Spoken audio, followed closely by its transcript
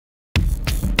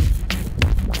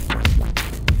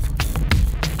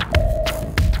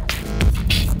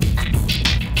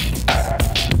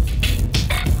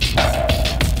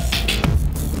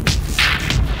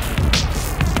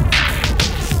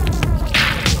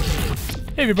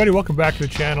Hey everybody, welcome back to the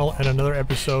channel and another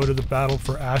episode of the battle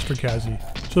for Astrokaszy.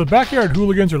 So the backyard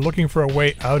hooligans are looking for a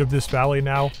way out of this valley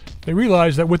now. They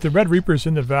realize that with the Red Reapers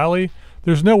in the valley,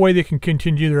 there's no way they can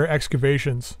continue their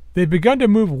excavations. They've begun to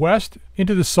move west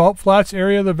into the salt flats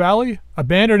area of the valley,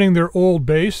 abandoning their old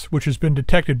base, which has been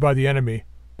detected by the enemy.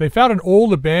 They found an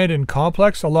old abandoned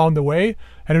complex along the way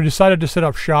and have decided to set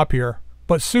up shop here.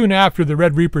 But soon after, the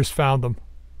Red Reapers found them.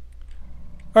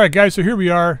 Alright guys, so here we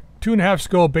are. 2.5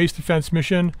 skull base defense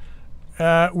mission.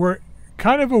 We're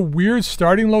kind of a weird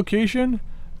starting location.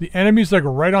 The enemy's like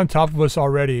right on top of us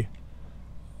already.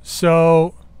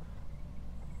 So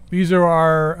these are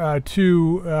our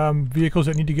two vehicles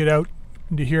that need to get out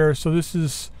into here. So this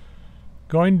is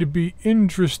going to be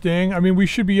interesting. I mean, we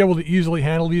should be able to easily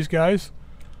handle these guys.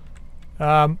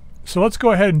 So let's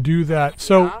go ahead and do that.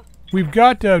 So we've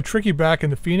got Tricky back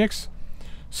in the Phoenix.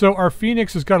 So our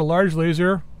Phoenix has got a large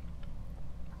laser.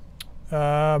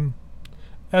 SRM-6,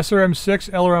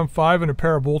 LRM-5, and a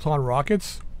pair of bolt-on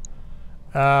rockets.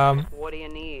 What do you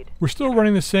need? We're still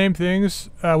running the same things.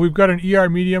 We've got an ER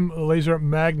medium laser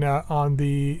Magna on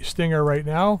the Stinger right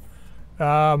now.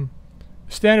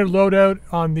 Standard loadout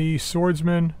on the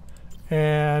Swordsman,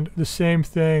 and the same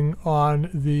thing on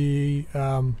the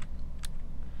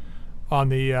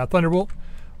Thunderbolt.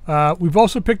 We've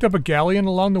also picked up a Galleon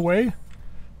along the way,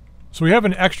 so we have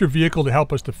an extra vehicle to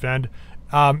help us defend.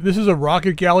 This is a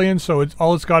rocket galleon, so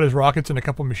all it's got is rockets and a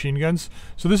couple machine guns.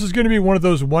 So this is going to be one of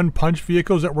those one-punch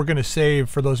vehicles that we're going to save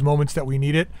for those moments that we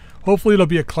need it. Hopefully it'll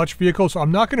be a clutch vehicle, so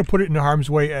I'm not going to put it in harm's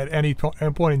way at any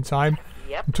point in time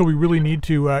until we really need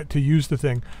to use the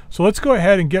thing. So let's go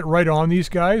ahead and get right on these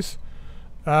guys.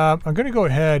 I'm going to go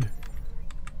ahead.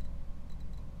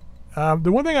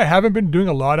 The one thing I haven't been doing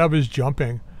a lot of is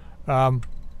jumping.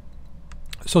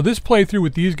 So this playthrough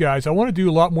with these guys, I want to do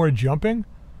a lot more jumping.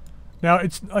 Now,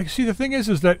 it's like, see, the thing is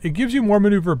that it gives you more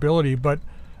maneuverability, but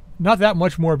not that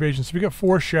much more evasion. So we got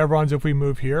 4 chevrons if we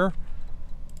move here.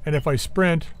 And if I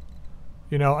sprint,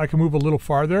 you know, I can move a little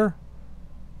farther.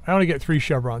 I only get 3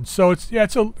 chevrons. So it's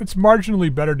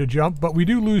marginally better to jump, but we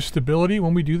do lose stability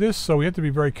when we do this, so we have to be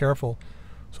very careful.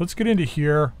 So let's get into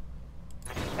here.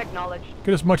 Acknowledged.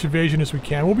 Get as much evasion as we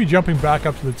can. We'll be jumping back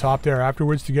up to the top there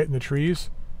afterwards to get in the trees.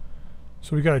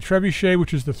 So we got a trebuchet,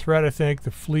 which is the threat, I think,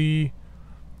 the flea.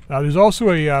 There's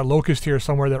also a locust here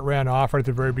somewhere that ran off right at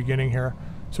the very beginning here.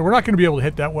 So we're not going to be able to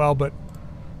hit that well, but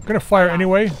I'm going to fire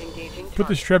anyway. Put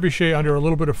this trebuchet under a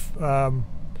little bit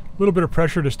of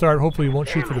pressure to start. Hopefully it won't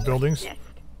shoot for the buildings.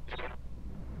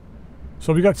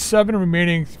 So we got 7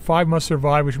 remaining. 5 must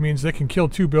survive, which means they can kill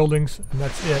 2 buildings, and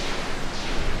that's it.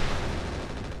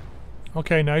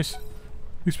 Okay, nice. At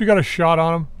least we got a shot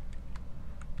on them.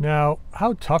 Now,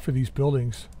 how tough are these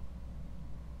buildings?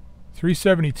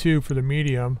 372 for the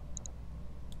medium.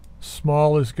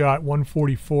 Small has got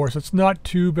 144, so it's not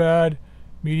too bad.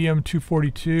 Medium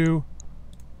 242.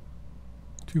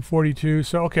 242,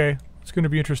 so okay. It's going to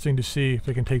be interesting to see if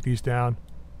they can take these down.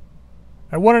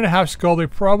 At 1.5 skull, they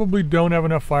probably don't have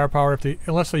enough firepower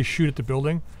unless they shoot at the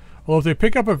building. Although if they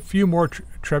pick up a few more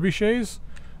trebuchets...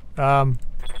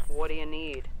 what do you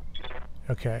need?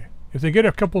 Okay. If they get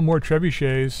a couple more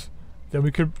trebuchets, then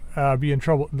we could be in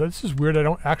trouble. This is weird. I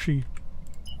don't actually...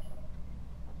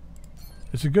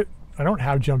 I don't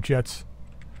have jump jets.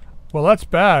 Well, that's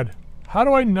bad. How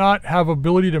do I not have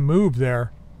ability to move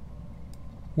there?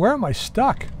 Where am I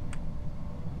stuck?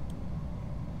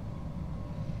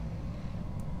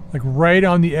 Like right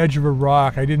on the edge of a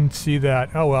rock. I didn't see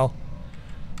that. Oh well.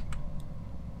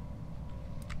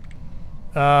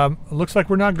 It looks like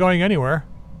we're not going anywhere.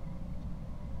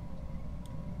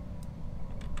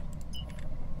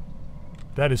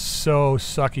 That is so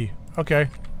sucky. Okay.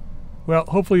 Well,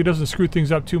 hopefully it doesn't screw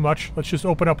things up too much. Let's just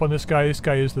open up on this guy. This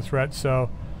guy is the threat,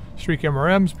 so... Streak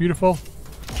MRMs, beautiful.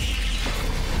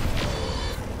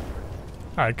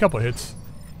 Alright, a couple of hits.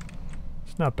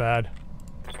 It's not bad.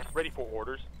 Ready for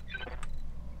orders.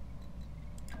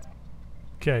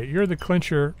 Okay, you're the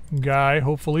clincher guy,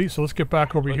 hopefully, so let's get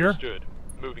back over here. Understood.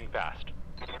 Moving fast.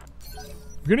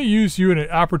 We're going to use you in an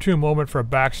opportune moment for a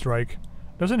backstrike.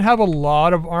 Doesn't have a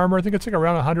lot of armor. I think it's like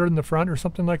around 100 in the front or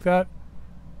something like that.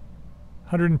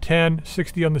 110,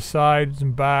 60 on the sides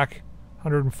and back,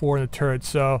 104 in the turret.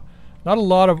 So not a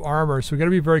lot of armor, so we got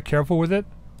to be very careful with it.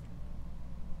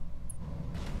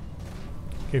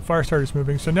 Okay, fire starter's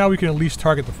moving. So now we can at least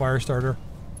target the fire starter.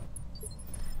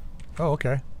 Oh,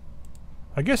 okay.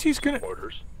 I guess he's gonna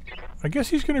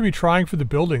be trying for the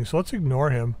building, so let's ignore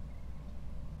him.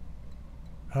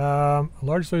 A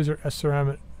large laser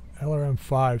SRM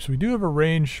LRM-5. So we do have a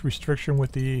range restriction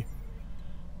with the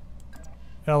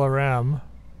LRM.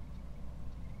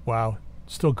 Wow.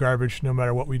 Still garbage no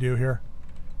matter what we do here.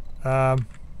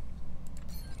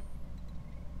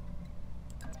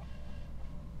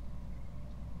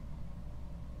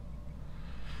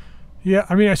 Yeah,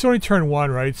 I mean, I only turn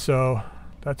one, right? So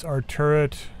that's our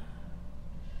turret.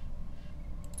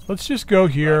 Let's just go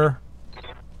here.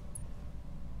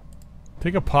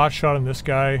 Take a pot shot on this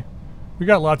guy. We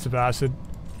got lots of acid.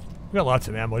 We got lots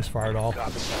of ammo. Let's fire it all.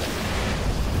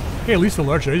 Okay, at least the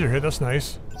large laser hit. That's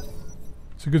nice.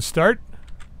 It's a good start.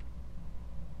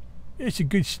 It's a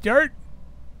good start.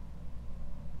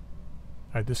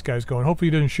 Alright, this guy's going.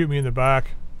 Hopefully he doesn't shoot me in the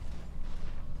back.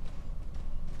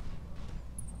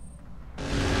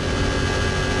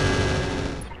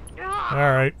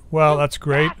 Alright, well, that's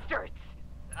great.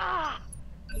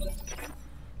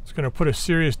 It's going to put a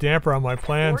serious damper on my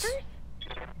plans.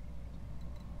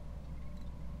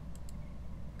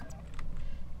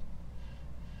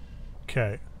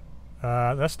 Okay.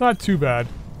 That's not too bad.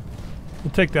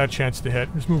 We'll take that chance to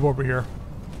hit. Just move over here.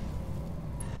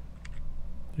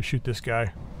 Just shoot this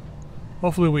guy.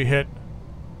 Hopefully we hit.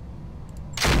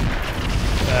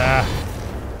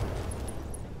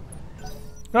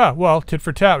 Ah, well, tit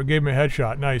for tat. We gave him a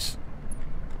headshot. Nice.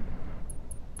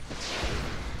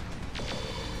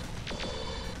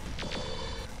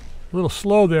 A little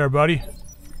slow there, buddy. At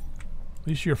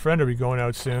least your friend will be going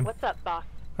out soon. What's up, boss?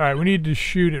 Alright, we need to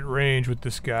shoot at range with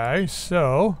this guy,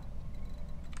 so...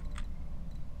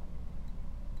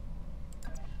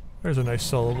 There's a nice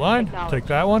solo line. Take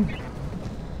that one.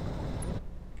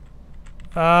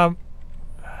 I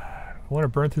want to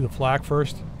burn through the flak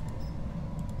first.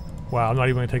 Wow, I'm not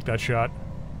even going to take that shot.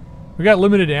 We got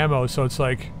limited ammo, so it's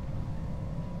like...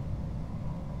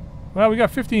 Well, we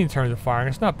got 15 turns of firing.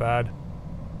 It's not bad.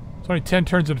 It's only 10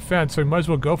 turns of defense, so we might as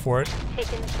well go for it.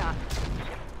 Taking the shot.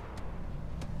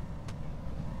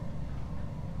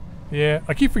 Yeah,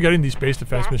 I keep forgetting these base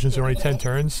defense missions are only 10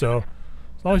 turns, so...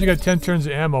 As long as you got 10 turns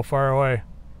of ammo, fire away.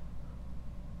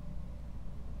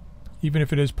 Even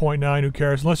if it is 0.9, who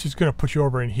cares? Unless it's going to put you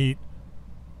over in heat.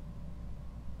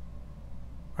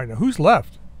 Alright, now who's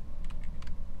left?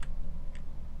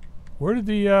 Where did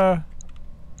the,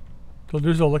 So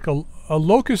there's a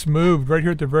locust moved right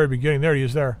here at the very beginning. There he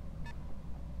is there.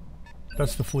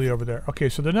 That's the flea over there. Okay,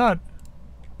 so they're not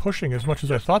pushing as much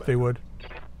as I thought they would.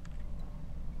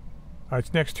 Alright,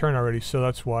 it's next turn already, so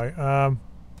that's why.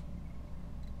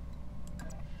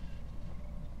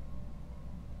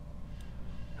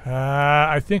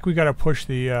 I think we gotta push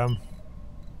the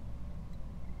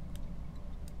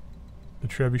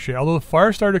trebuchet. Although the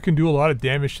fire starter can do a lot of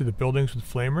damage to the buildings with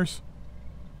flamers.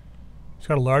 It's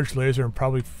got a large laser and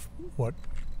probably, what?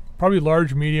 Probably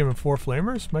large, medium, and 4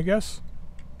 flamers, my guess.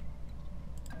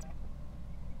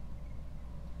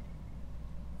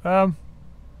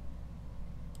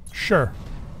 Sure.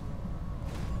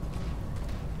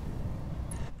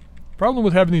 Problem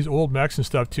with having these old mechs and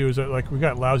stuff too is that, like, we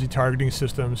got lousy targeting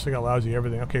systems, they got lousy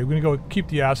everything. Okay, we're gonna go keep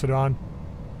the acid on,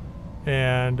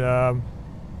 and I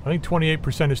think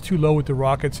 28% is too low with the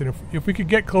rockets. And if we could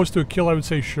get close to a kill, I would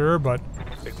say sure, but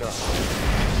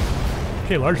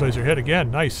okay, large laser hit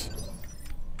again. Nice,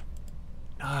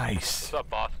 nice. What's up,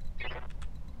 boss?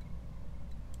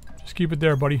 Just keep it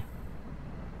there, buddy.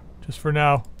 Just for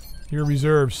now, your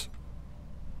reserves.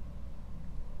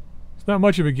 It's not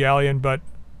much of a galleon, but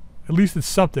at least it's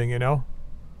something, you know?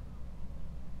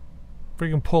 If we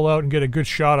can pull out and get a good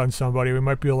shot on somebody, we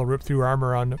might be able to rip through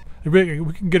armor on them. If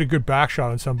we can get a good back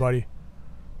shot on somebody.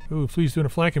 Ooh, Flea's doing a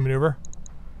flanking maneuver.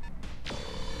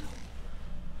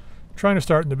 Trying to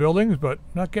start in the buildings, but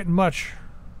not getting much.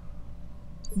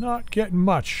 Not getting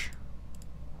much.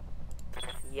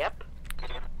 Yep.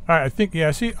 Alright, I think,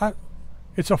 yeah, see,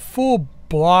 it's a full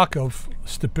block of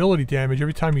stability damage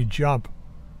every time you jump.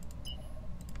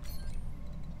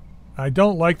 I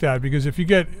don't like that, because if you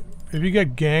get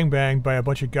gangbanged by a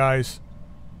bunch of guys,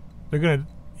 they're gonna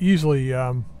easily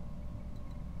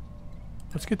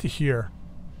let's get to here.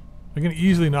 They're gonna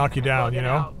easily knock you down, you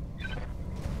know?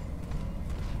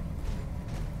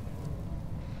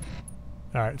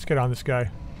 Alright, let's get on this guy.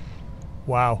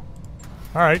 Wow.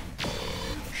 Alright.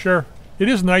 Sure. It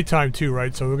is nighttime too,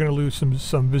 right? So we're gonna lose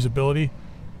some visibility.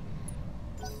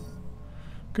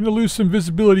 Gonna lose some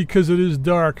visibility because it is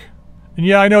dark. And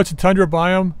yeah, I know it's a tundra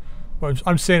biome, but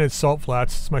I'm saying it's salt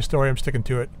flats. It's my story. I'm sticking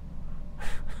to it.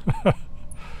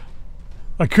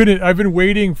 I've been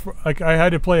waiting for, like, I had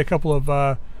to play a couple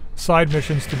of side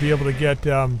missions to be able to get,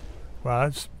 wow,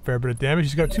 that's a fair bit of damage.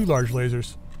 He's got 2 large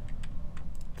lasers.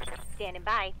 Standing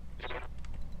by.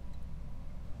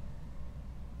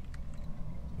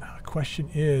 Now the question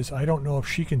is, I don't know if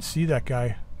she can see that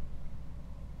guy.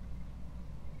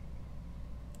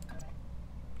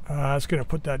 It's going to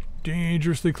put that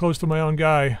dangerously close to my own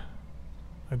guy.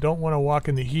 I don't want to walk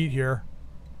in the heat here.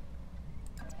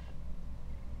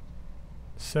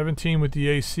 17 with the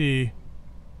AC.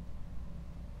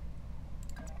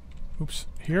 Oops,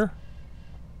 here?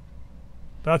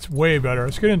 That's way better.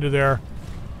 Let's get into there.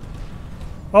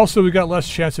 Also, we got less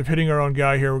chance of hitting our own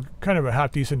guy here. We're kind of a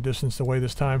half-decent distance away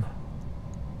this time.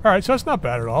 Alright, so that's not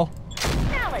bad at all.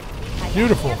 Now let's see how you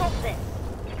Beautiful. handle this.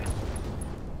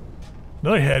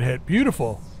 Another head hit.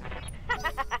 Beautiful.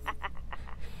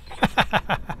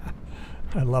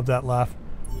 I love that laugh.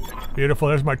 Beautiful.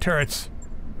 There's my turrets.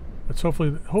 Let's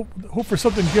hopefully hope for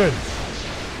something good.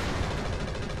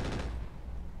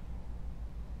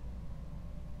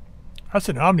 That's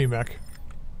an Omni-Mech.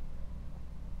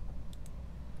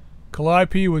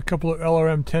 Calliope with a couple of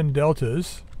LRM-10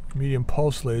 Deltas. Medium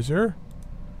pulse laser.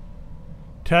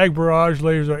 Tag barrage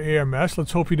lasers are AMS.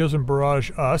 Let's hope he doesn't barrage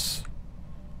us,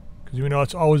 because we know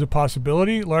it's always a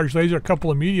possibility. Large laser, a couple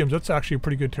of mediums. That's actually a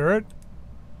pretty good turret.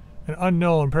 An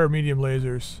unknown pair of medium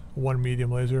lasers. One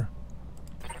medium laser.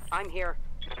 I'm here.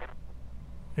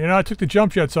 You know, I took the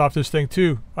jump jets off this thing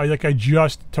too. I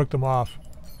just took them off.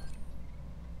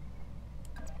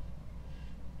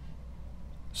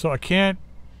 So I can't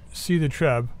see the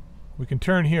Treb. We can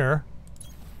turn here.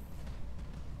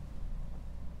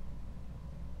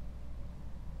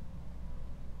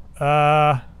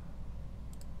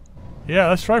 Yeah,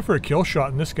 let's try for a kill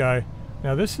shot in this guy.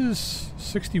 Now this is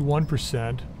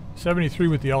 61%, 73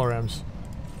 with the LRMs.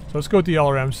 So let's go with the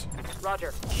LRMs.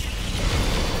 Roger.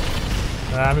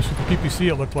 I missed with the PPC,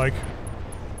 it looked like.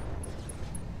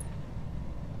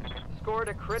 Scored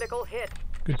a critical hit.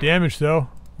 Good damage though.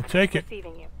 We'll take it.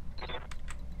 Receiving you.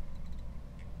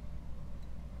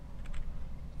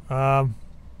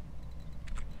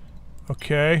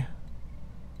 Okay.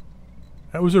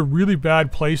 That was a really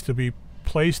bad place to be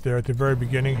placed there at the very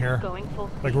beginning here. Going full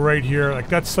speed. Like right here. Like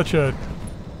that's such a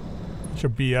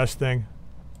BS thing.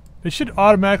 They should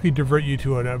automatically divert you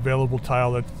to an available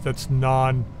tile that's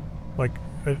non, like,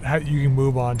 you can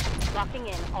move on. Locking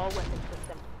in all weapon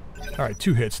systems. Alright,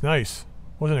 2 hits. Nice.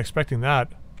 Wasn't expecting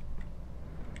that.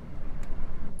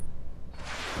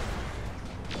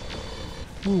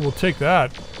 Ooh, we'll take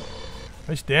that.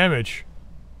 Nice damage.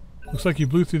 Looks like you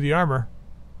blew through the armor.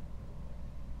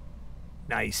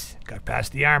 Nice. Got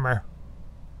past the armor.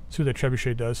 Let's see what that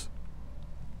trebuchet does.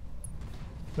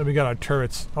 Then we got our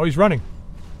turrets. Oh, he's running.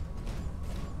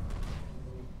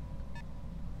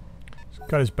 He's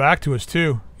got his back to us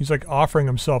too. He's like offering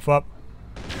himself up.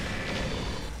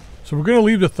 So we're going to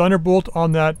leave the Thunderbolt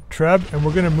on that Treb, and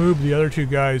we're going to move the other two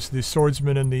guys, the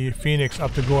Swordsman and the Phoenix,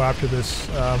 up to go after this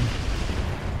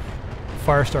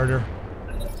Firestarter.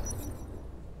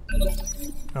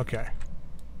 Okay.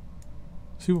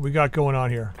 See what we got going on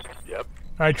here. Yep.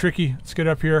 Alright, Tricky, let's get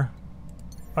up here.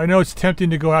 I know it's tempting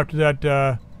to go after that,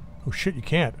 oh shit, you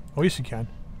can't. Oh, yes you can.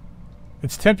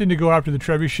 It's tempting to go after the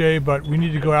Trebuchet, but we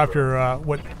need to go after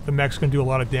what the mech's going to do a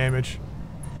lot of damage.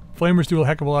 Flamers do a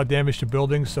heck of a lot of damage to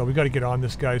buildings, so we got to get on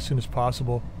this guy as soon as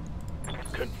possible.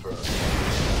 Confirmed.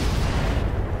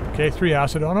 Okay, 3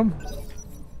 acid on him.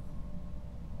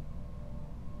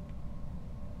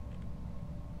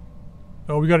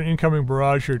 Oh, we got an incoming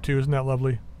barrage here too, isn't that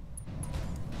lovely?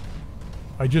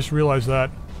 I just realized that.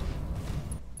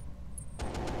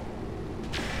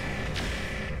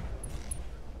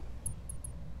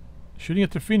 Shooting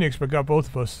at the Phoenix, but got both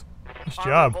of us. Nice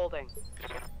job. Holding.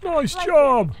 Nice Light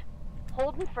job! damage.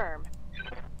 Holding firm.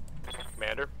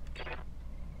 Commander.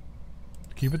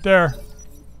 Keep it there.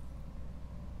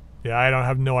 Yeah, I don't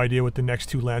have no idea what the next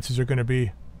 2 lances are going to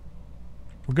be.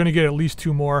 We're going to get at least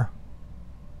 2 more.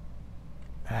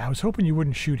 I was hoping you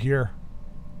wouldn't shoot here.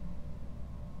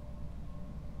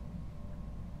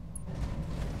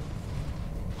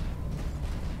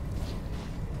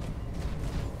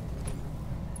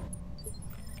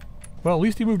 Well, at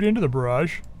least he moved into the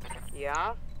barrage.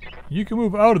 Yeah? You can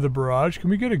move out of the barrage.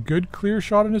 Can we get a good clear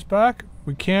shot on his back?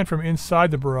 We can from inside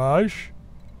the barrage.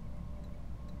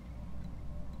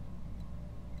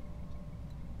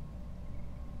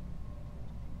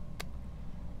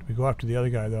 Do we go after the other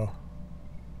guy though?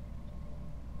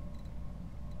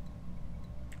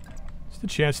 What's the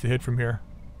chance to hit from here?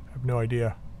 I have no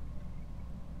idea.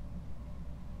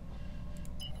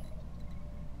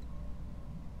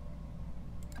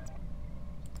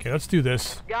 Okay, let's do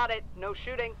this. Got it. No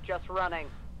shooting, just running.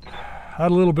 Had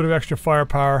a little bit of extra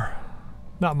firepower.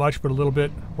 Not much, but a little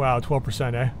bit. Wow,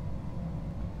 12%, eh?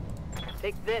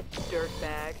 Take this,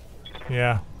 dirtbag.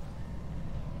 Yeah.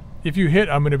 If you hit,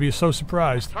 I'm going to be so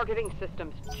surprised. Targeting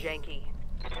system's janky.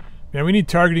 Man, we need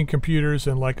targeting computers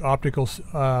and like optical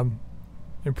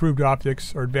improved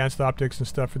optics or advanced optics and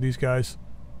stuff for these guys.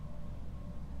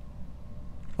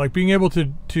 Like being able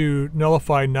to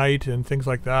nullify night and things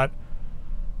like that.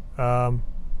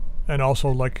 And also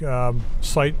like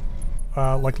sight,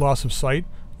 like loss of sight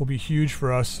will be huge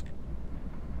for us.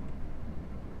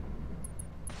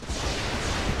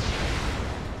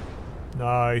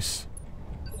 Nice.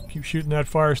 Keep shooting that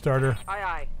fire starter. Aye,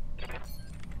 aye.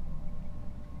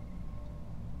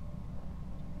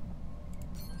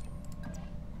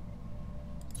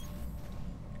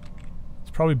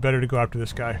 It's probably better to go after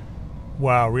this guy.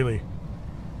 Wow, really?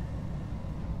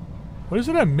 What is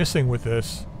it I'm missing with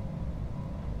this?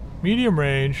 Medium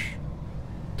range.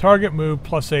 Target move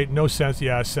 +8. No sense.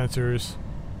 Yeah, sensors.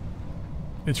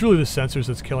 It's really the sensors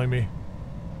that's killing me.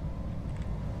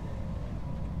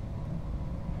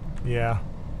 Yeah.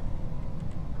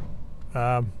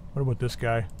 What about this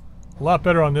guy? A lot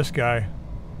better on this guy.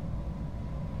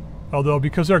 Although,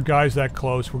 because our guy's that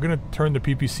close, we're going to turn the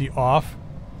PPC off.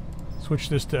 Switch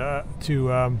this to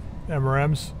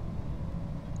MRMs.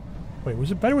 Wait,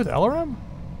 was it better with LRM?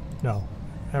 No.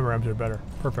 MRMs are better.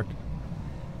 Perfect.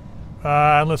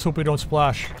 And let's hope we don't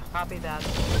splash. Copy that.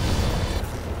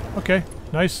 Okay.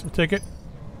 Nice. We'll take it.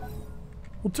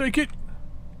 We'll take it.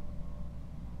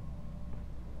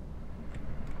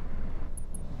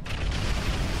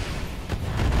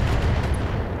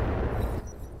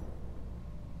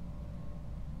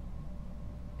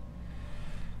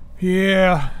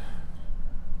 Yeah.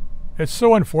 It's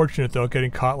so unfortunate, though,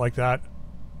 getting caught like that.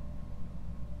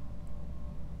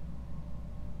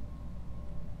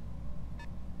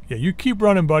 Yeah, you keep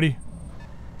running, buddy.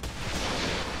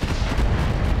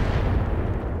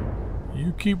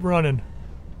 You keep running.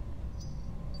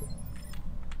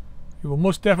 You will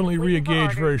most definitely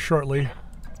re-engage very shortly.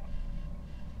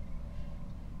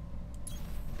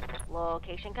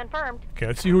 Location confirmed. Okay,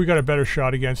 let's see who we got a better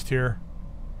shot against here.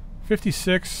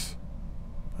 56.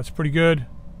 That's pretty good.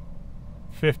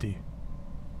 50.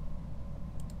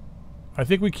 I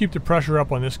think we keep the pressure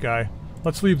up on this guy.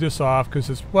 Let's leave this off because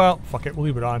it's, well, fuck it, we'll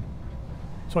leave it on.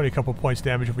 It's only a couple points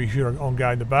damage if we shoot our own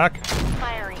guy in the back.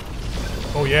 Firing.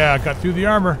 Oh yeah, got through the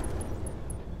armor.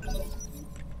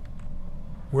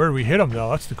 Where did we hit him though?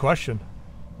 That's the question.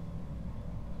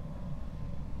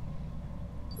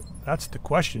 That's the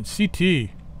question. CT.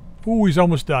 Ooh, he's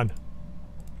almost done.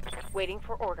 Waiting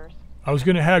for orders. I was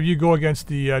going to have you go against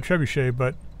the trebuchet,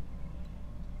 but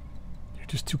you're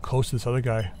just too close to this other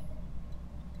guy.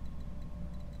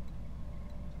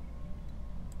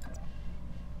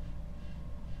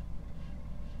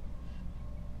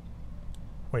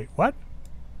 Wait, what?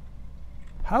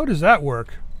 How does that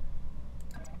work?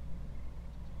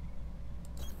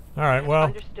 Alright, well,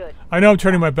 Understood. I know I'm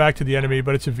turning my back to the enemy,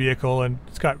 but it's a vehicle and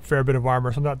it's got a fair bit of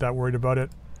armor, so I'm not that worried about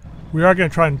it. We are going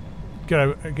to try and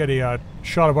get a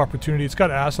shot of opportunity. It's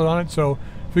got acid on it, so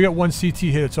if we get one CT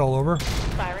hit, it's all over.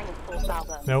 Firing in full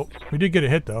salvo. Nope. We did get a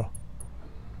hit, though.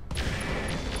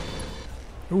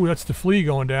 Ooh, that's the flea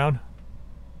going down.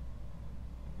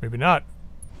 Maybe not.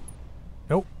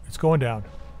 Nope, it's going down.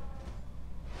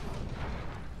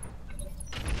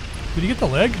 Did he get the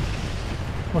leg?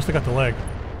 Must have got the leg.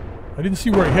 I didn't see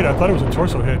where he hit. I thought it was a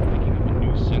torso hit.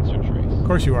 New sensor trace. Of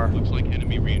course you are. Looks like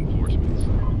enemy reinforcements.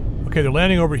 Okay, they're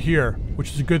landing over here,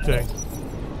 which is a good thing.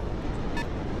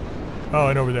 Oh,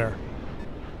 and over there.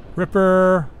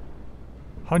 Ripper.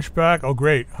 Hunchback. Oh,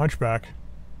 great. Hunchback.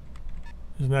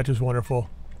 Isn't that just wonderful?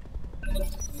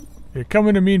 You're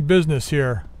coming to mean business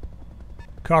here.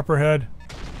 Copperhead.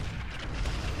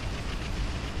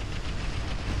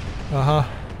 Uh-huh.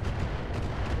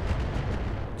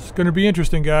 It's going to be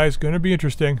interesting, guys. Going to be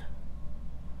interesting.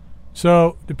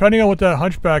 So, depending on what that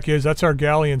hunchback is, that's our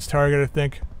galleon's target, I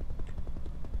think.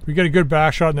 We get a good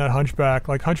back shot in that hunchback.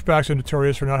 Like, hunchbacks are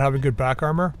notorious for not having good back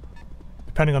armor.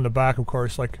 Depending on the back, of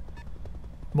course. Like,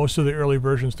 most of the early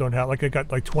versions don't have... Like, it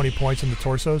got like 20 points in the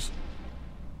torsos.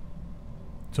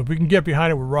 So if we can get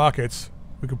behind it with rockets,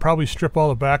 we could probably strip all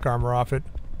the back armor off it.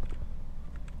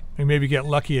 And maybe get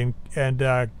lucky and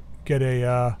get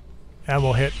a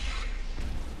ammo hit.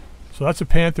 So that's a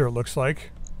Panther, it looks like.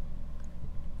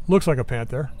 Looks like a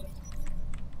Panther.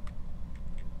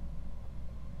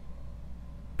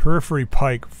 Periphery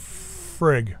Pike.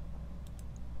 Frig.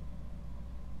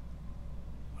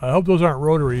 I hope those aren't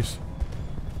rotaries.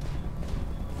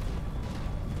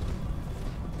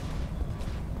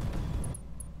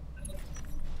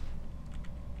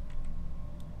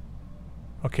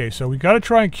 Okay, so we got to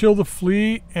try and kill the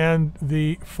flea and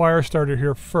the fire starter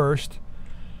here first.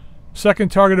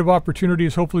 Second target of opportunity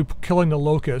is hopefully killing the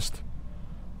locust.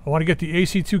 I want to get the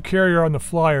AC-2 carrier on the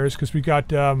flyers because we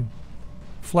got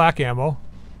flak ammo.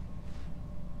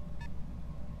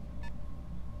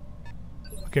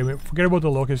 Okay, forget about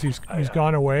the locust. He's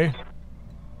gone away.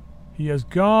 He has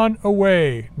gone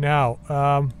away.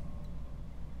 Now,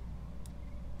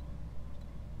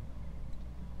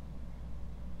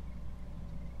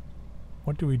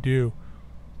 what do we do?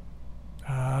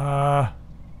 I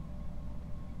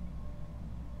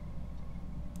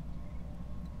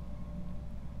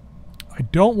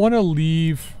don't want to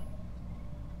leave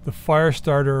the fire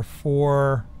starter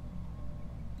for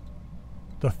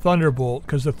the Thunderbolt,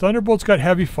 because the Thunderbolt's got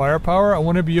heavy firepower. I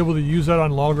want to be able to use that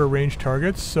on longer range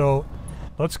targets, so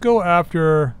let's go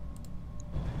after...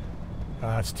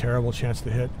 that's a terrible chance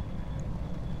to hit.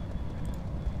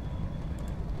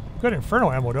 We've got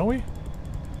Inferno ammo, don't we? Is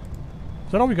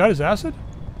that all we got is acid?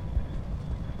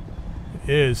 It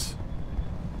is.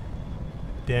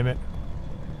 Damn it.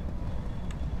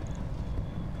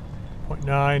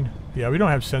 0.9. Yeah, we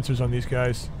don't have sensors on these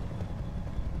guys.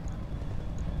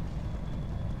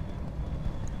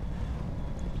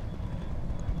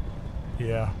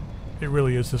 Yeah, it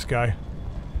really is this guy.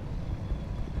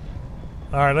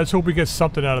 Alright, let's hope we get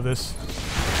something out of this.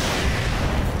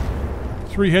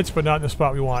 3 hits, but not in the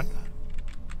spot we want.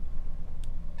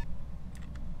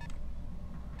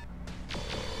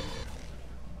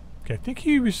 Okay, I think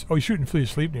he was... Oh, he's shooting for the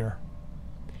sleep near.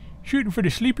 Shooting for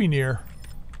the sleepy near.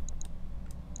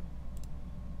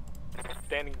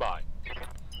 Standing by.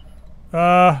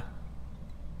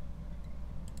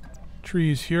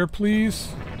 Trees here, please.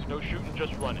 No shooting,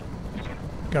 just running.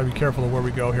 Gotta be careful of where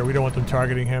we go here. We don't want them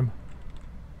targeting him.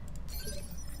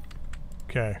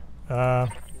 Okay.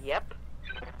 Yep.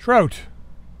 Trout.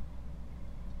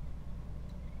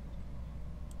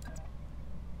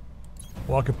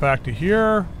 Walk it back to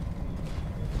here.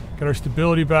 Get our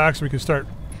stability back so we can start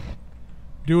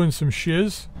doing some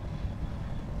shiz.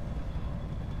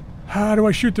 How do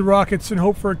I shoot the rockets and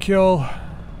hope for a kill?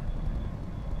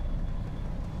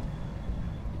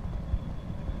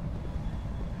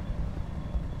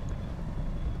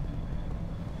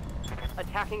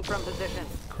 Attacking from position.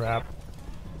 Crap.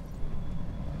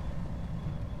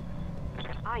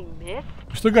 I missed.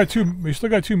 We still got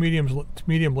two medium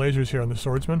lasers here on the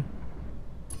swordsman.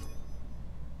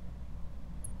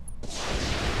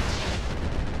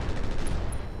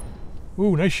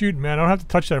 Ooh, nice shooting, man. I don't have to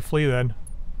touch that flea then.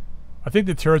 I think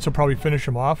the turrets will probably finish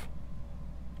him off.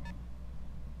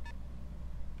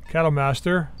 Cattle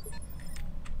Master.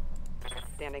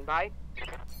 Standing by.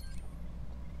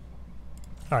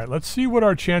 Alright, let's see what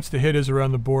our chance to hit is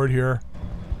around the board here.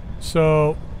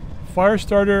 So,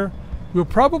 Firestarter. We'll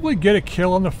probably get a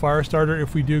kill on the Firestarter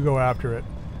if we do go after it.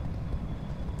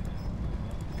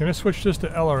 Gonna switch this to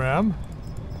LRM.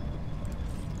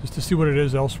 Just to see what it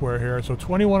is elsewhere here. So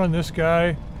 21 on this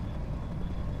guy.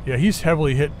 Yeah, he's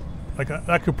heavily hit. Like,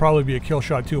 that could probably be a kill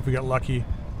shot too if we get lucky.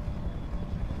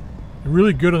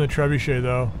 Really good on the Trebuchet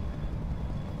though.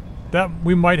 That,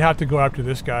 we might have to go after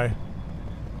this guy.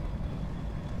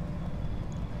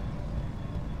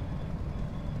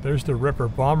 There's the Ripper.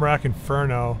 Bomb Rack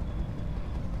Inferno.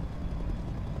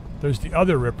 There's the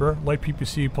other Ripper. Light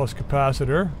PPC plus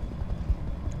capacitor.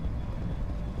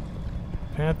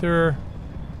 Panther.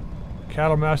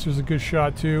 Cattle Master's a good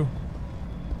shot too.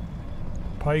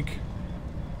 Pike.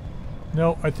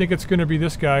 No, I think it's going to be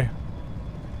this guy.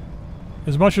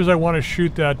 As much as I want to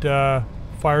shoot that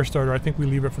Firestarter, I think we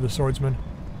leave it for the Swordsman.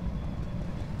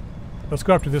 Let's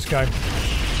go after this guy.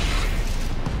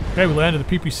 Okay, we landed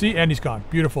the PPC and he's gone.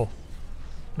 Beautiful.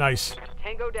 Nice.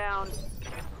 Tango down.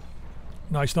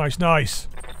 Nice, nice, nice.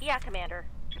 Yeah, Commander.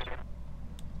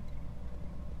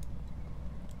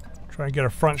 Try and get a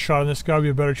front shot on this guy. Be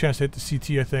a better chance to hit the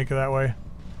CT, I think, that way.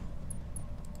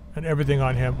 And everything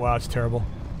on him. Wow, it's terrible.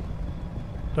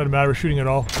 Doesn't matter, we're shooting at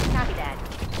all. Copy that.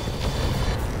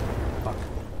 Fuck.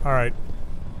 Alright.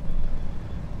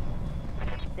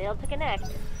 Failed to connect.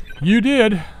 You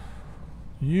did.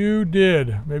 You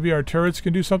did. Maybe our turrets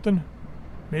can do something?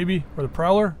 Maybe? Or the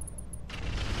Prowler?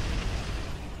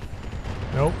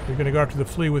 Nope. You're gonna go after the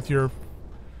flea with your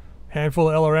handful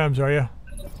of LRMs, are you?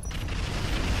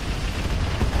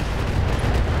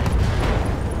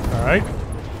 Alright.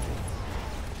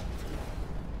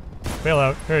 Bail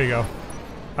out. There you go.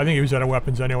 I think he was out of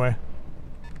weapons anyway.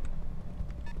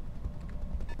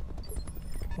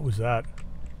 What was that?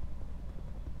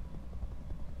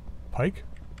 Pike?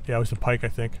 Yeah, it was the Pike, I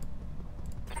think.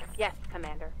 Yes,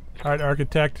 Commander. Alright,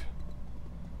 Architect.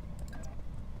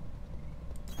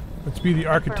 Let's be the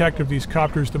architect of these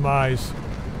copters' demise.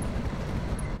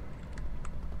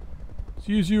 Let's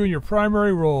use you in your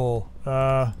primary role.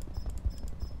 Flak,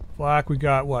 we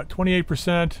got what?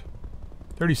 28%?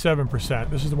 37%.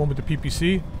 This is the one with the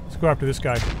PPC. Let's go after this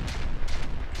guy.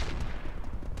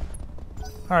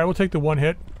 Alright, we'll take the one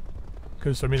hit.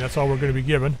 Because, I mean, that's all we're going to be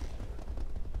given.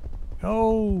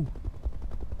 No!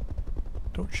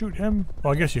 Don't shoot him.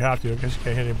 Well, I guess you have to. I guess you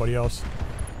can't hit anybody else.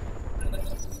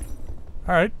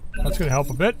 Alright, that's going to help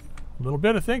a bit. A little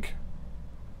bit, I think.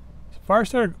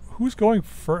 Firestarter, who's going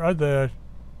for the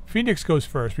Phoenix goes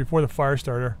first before the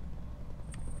Firestarter.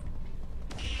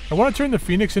 I want to turn the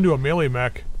Phoenix into a melee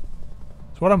mech.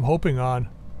 That's what I'm hoping on.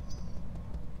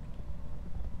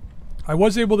 I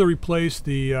was able to replace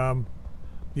the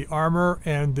armor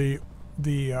and the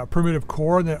primitive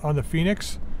core on the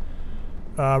Phoenix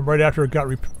right after it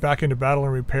got back into battle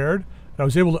and repaired. And I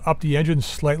was able to up the engine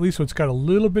slightly, so it's got a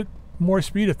little bit more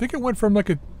speed. I think it went from like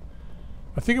a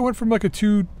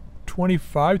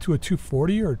 225 to a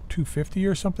 240 or 250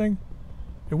 or something.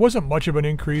 It wasn't much of an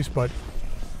increase, but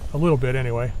a little bit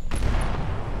anyway.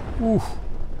 Ooh.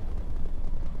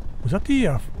 Was that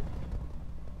the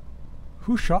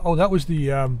who shot? Oh, that was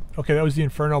the okay, that was the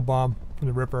Inferno bomb from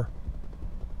the Ripper.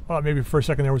 Well, maybe for a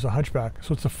second there was a Hunchback.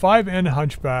 So it's a 5N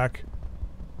Hunchback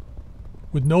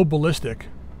with no ballistic.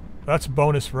 That's a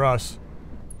bonus for us.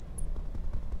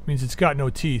 Means it's got no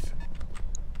teeth.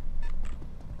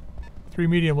 3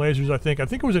 medium lasers, I think. I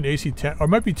think it was an AC-10, or it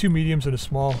might be 2 mediums and a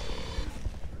small.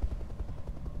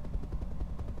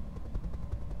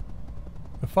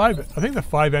 I think the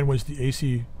 5N was the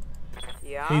AC,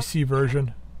 Yeah. AC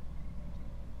version.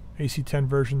 AC-10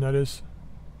 version, that is.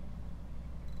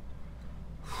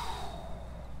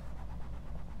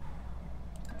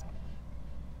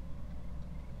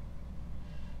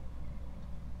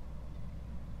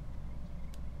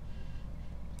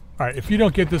 Alright, if you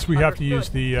don't get this, we have to use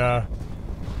the,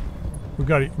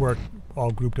 we're all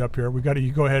grouped up here. We got to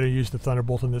go ahead and use the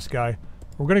Thunderbolt on this guy.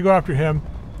 We're going to go after him.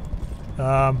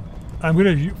 I'm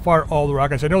going to fire all the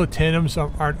rockets. I know the tandems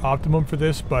aren't optimum for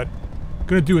this, but I'm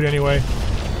going to do it anyway.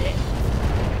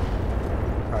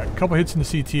 Alright, a couple hits in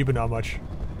the CT, but not much.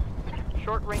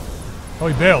 Short range. Oh,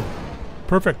 he bailed.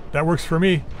 Perfect. That works for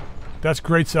me. That's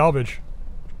great salvage.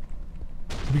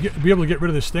 Be able to get rid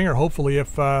of the Stinger, hopefully,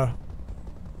 if, I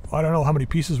don't know how many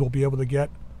pieces we'll be able to get.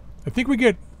 I think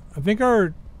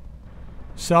our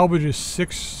salvage is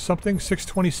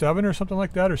 627 or something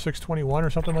like that, or 621 or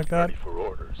something like that. Ready for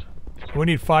orders. We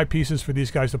need 5 pieces for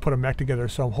these guys to put a mech together,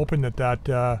 so I'm hoping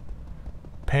that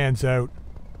pans out.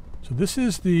 So this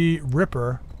is the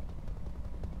Ripper.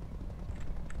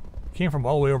 Came from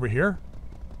all the way over here?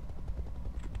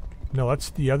 No, that's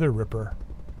the other Ripper.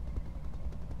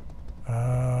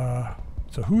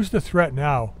 So who's the threat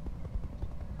now?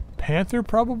 Panther,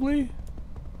 probably?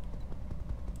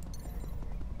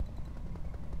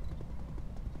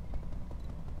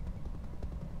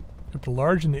 Got the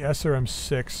large and the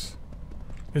SRM-6.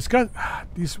 It's got...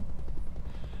 these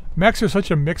mechs are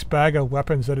such a mixed bag of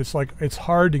weapons that it's like, it's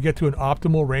hard to get to an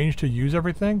optimal range to use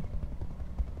everything.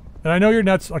 And I know you're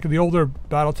not, like the older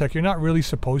Battletech, you're not really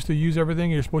supposed to use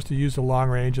everything. You're supposed to use the long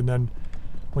range, and then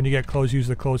when you get close, use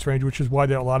the close range, which is why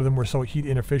a lot of them were so heat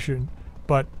inefficient.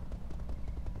 But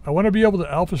I want to be able to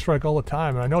alpha strike all the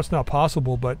time, and I know it's not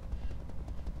possible, but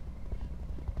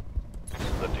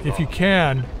if you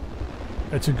can,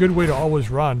 it's a good way to always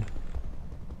run.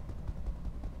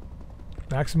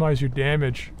 Maximize your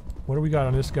damage. What do we got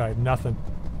on this guy? Nothing.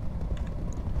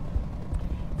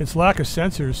 It's lack of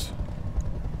sensors.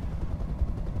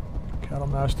 Cattle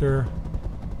Master.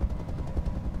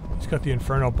 He's got the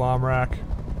Inferno bomb rack.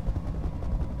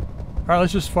 Alright,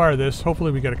 let's just fire this.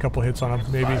 Hopefully we get a couple hits on him,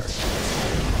 maybe.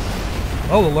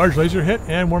 Oh, the large laser hit,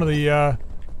 and one of the,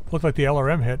 looked like the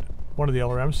LRM hit. One of the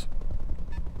LRMs.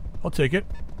 I'll take it.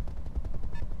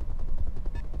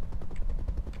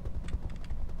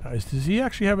 Does he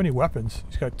actually have any weapons?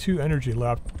 He's got 2 energy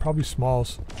left. Probably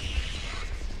smalls.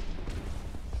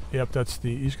 Yep, that's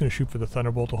the... He's going to shoot for the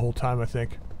Thunderbolt the whole time, I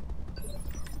think.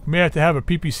 We may have to have a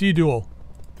PPC duel.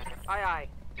 Aye, aye.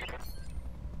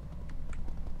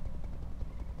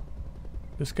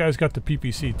 This guy's got the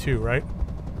PPC too, right?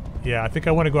 Yeah, I think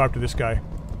I want to go after this guy.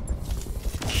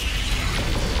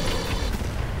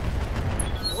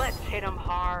 Let's hit him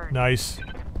hard. Nice.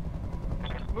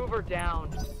 Move her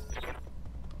down.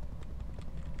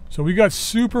 So we got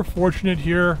super fortunate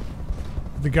here.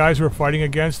 The guys we're fighting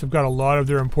against have got a lot of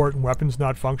their important weapons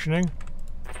not functioning.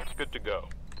 It's good to go.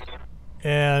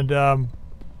 And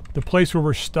the place where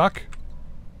we're stuck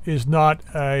is not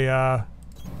a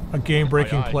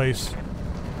game-breaking place.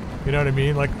 You know what I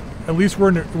mean? Like, at least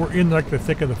we're in like the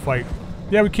thick of the fight.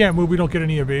 Yeah, we can't move. We don't get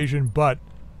any evasion, but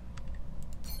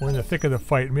we're in the thick of the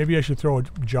fight. Maybe I should throw a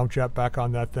jump jet back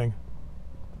on that thing.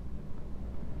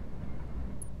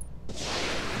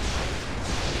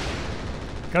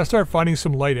 Gotta start finding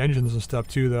some light engines and stuff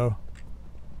too, though.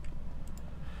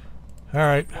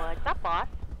 Alright. What's up, boss?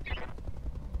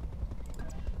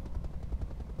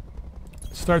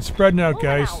 Start spreading out, Moving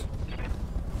guys. out.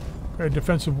 Got a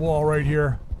defensive wall right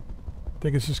here. I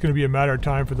think it's just going to be a matter of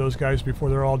time for those guys before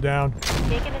they're all down.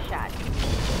 Taking a shot.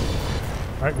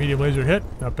 Alright, medium laser hit.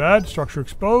 Not bad. Structure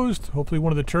exposed. Hopefully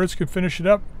one of the turrets can finish it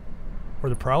up. Or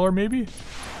the prowler, maybe?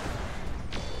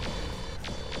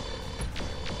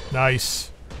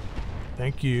 Nice.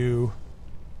 Thank you.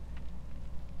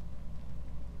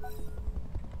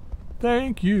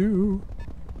 Thank you.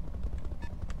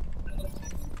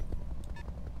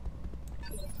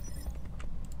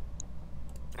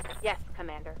 Yes,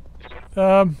 Commander.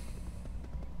 30%.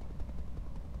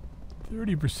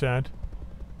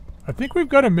 I think we've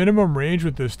got a minimum range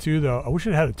with this too, though. I wish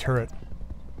it had a turret.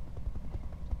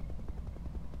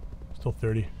 Still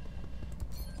 30.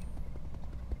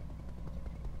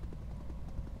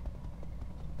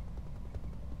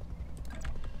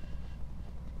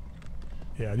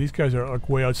 Yeah, these guys are like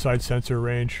way outside sensor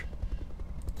range.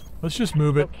 Let's just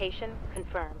move it. Location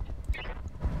confirmed.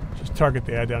 Just target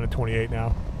the ad down to 28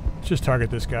 now. Let's just target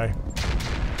this guy.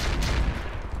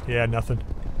 Yeah, nothing.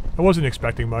 I wasn't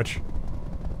expecting much.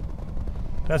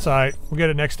 That's alright. We'll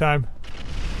get it next time.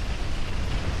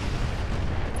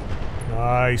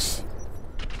 Nice.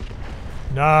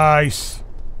 Nice.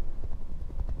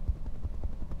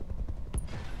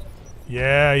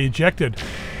 Yeah, he ejected.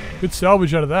 Good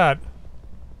salvage out of that.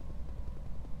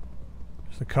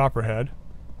 There's the copperhead.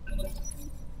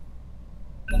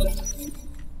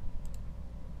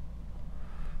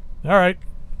 Alright.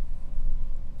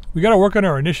 We gotta work on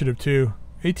our initiative too.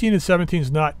 18 and 17 is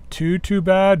not too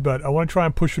bad, but I want to try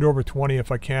and push it over 20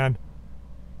 if I can.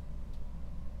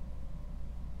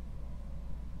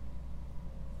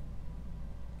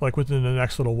 Like within the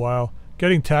next little while.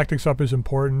 Getting tactics up is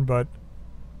important, but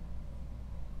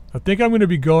I think I'm going to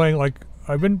be going like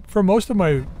I've been for most of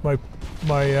my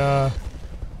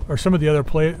or some of the other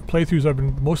playthroughs. I've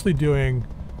been mostly doing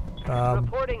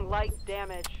Reporting light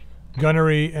damage.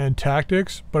 gunnery and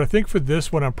tactics, but I think for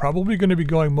this one I'm probably going to be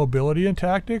going mobility and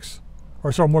tactics,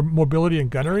 or sorry, more mobility and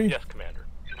gunnery. Yes, Commander.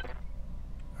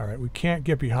 All right, we can't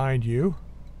get behind you.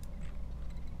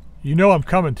 You know I'm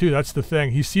coming too. That's the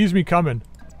thing. He sees me coming.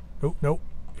 Oh no,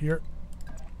 here.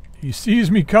 He sees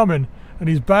me coming, and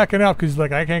he's backing up because he's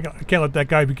like, I can't let that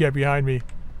guy get behind me.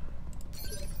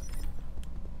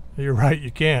 You're right,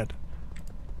 you can't.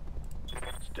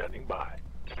 Standing by.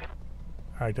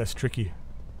 All right, that's tricky.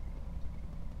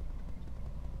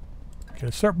 Okay,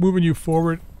 let's start moving you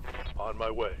forward. On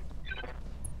my way.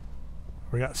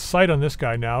 We got sight on this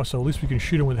guy now, so at least we can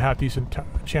shoot him with a half decent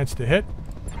chance to hit.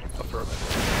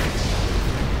 Affirmative.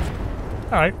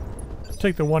 All right,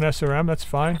 take the one SRM. That's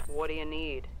fine. What do you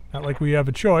need? Not like we have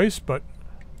a choice, but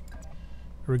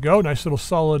here we go. Nice little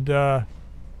solid,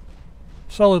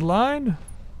 solid line.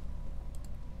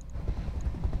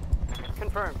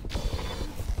 Confirmed.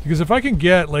 Because if I can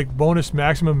get like bonus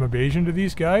maximum evasion to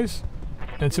these guys,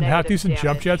 and some half Negative decent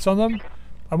jump damage. jets on them,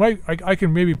 I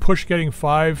can maybe push getting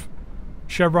 5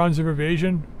 chevrons of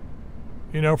evasion.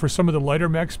 You know, for some of the lighter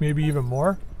mechs, maybe even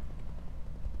more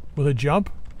with a jump.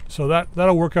 So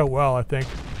that'll work out well, I think.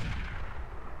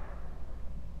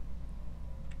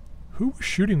 Who was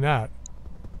shooting that?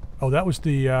 Oh, that was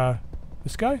the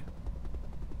this guy?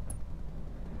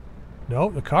 No,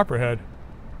 the copperhead.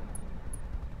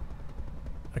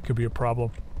 That could be a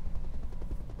problem.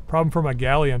 Problem for my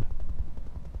galleon.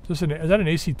 Is that an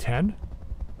AC-10?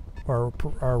 Or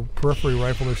our periphery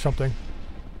rifle or something?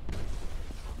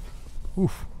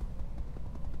 Oof.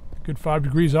 Good 5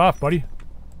 degrees off, buddy.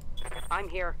 I'm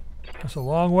here. That's a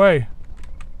long way.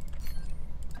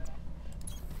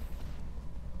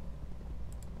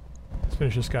 Let's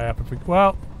finish this guy up.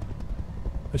 Well,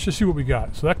 let's just see what we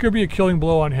got. So that could be a killing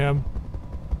blow on him.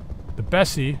 The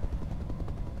Bessie.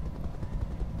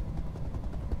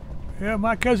 Yeah,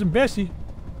 my cousin Bessie.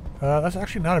 That's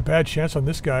actually not a bad chance on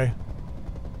this guy.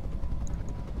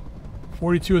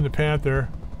 42 in the Panther.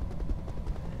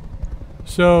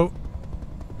 So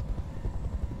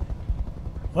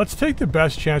let's take the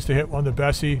best chance to hit on the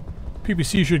Bessie.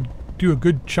 PPC should do a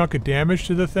good chunk of damage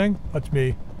to the thing. That's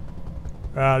me.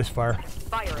 Let's fire.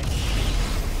 Firing.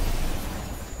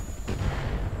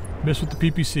 Miss with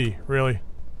the PPC, really.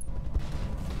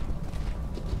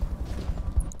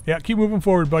 Yeah, keep moving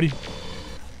forward, buddy.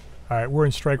 Alright, we're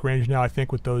in strike range now, I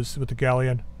think, with the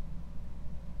galleon.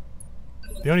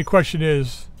 The only question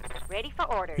is Ready for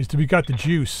orders. do we got the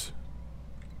juice?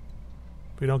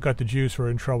 If we don't got the juice, we're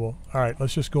in trouble. Alright,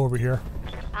 let's just go over here.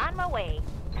 On my way.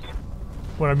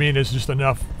 What I mean is just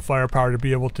enough firepower to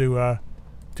be able to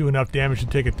do enough damage to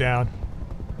take it down.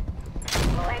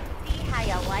 Let's see how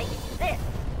you like this.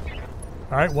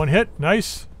 Alright, one hit.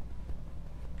 Nice.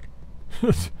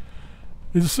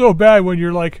 It's so bad when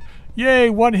you're like, yay,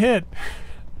 one hit.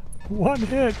 One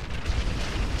hit.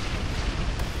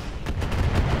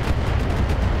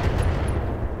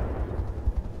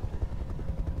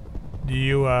 Do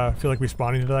you feel like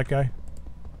responding to that guy?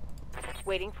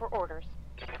 Waiting for orders.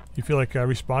 You feel like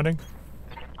responding?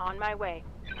 On my way.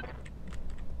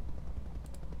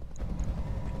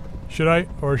 Should I?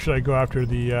 Or should I go after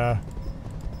the...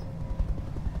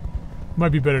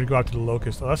 Might be better to go after the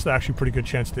locust. Oh, that's actually a pretty good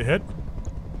chance to hit.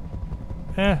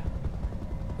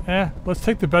 Let's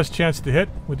take the best chance to hit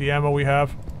with the ammo we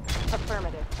have.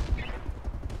 Affirmative.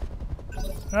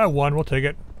 One. We'll take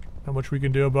it. Not much we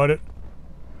can do about it.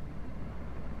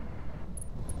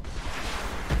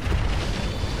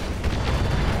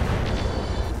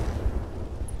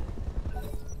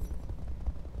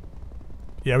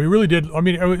 Yeah, we really did. I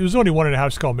mean, it was only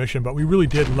 1.5 skull mission, but we really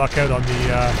did luck out on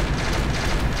the...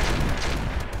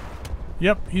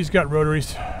 Yep, he's got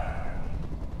rotaries.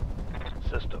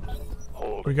 Systems.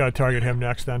 Hold. We gotta target him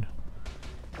next then.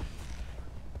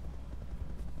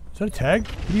 Is that a tag?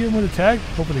 Did he hit him with a tag?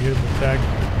 Hopefully he hit him with a tag.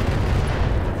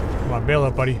 Come on, bail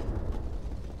out, buddy.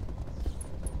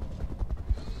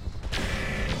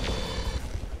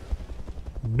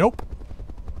 Nope.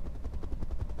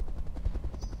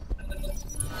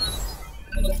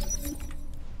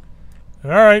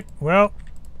 Alright, well.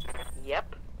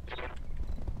 Yep.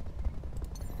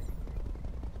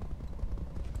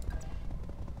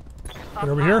 Get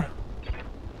over here.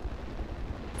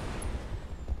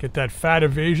 Get that fat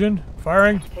evasion.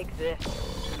 Firing. Take this.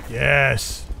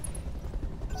 Yes.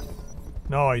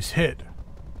 Nice hit.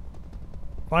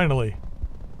 Finally.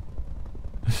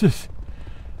 This is...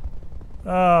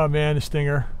 Oh man, the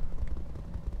stinger.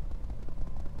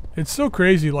 It's so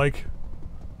crazy, like...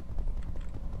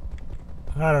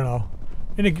 I don't know.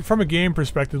 From a game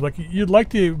perspective, like, you'd like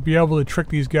to be able to trick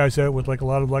these guys out with like a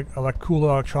lot of like cool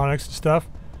electronics and stuff.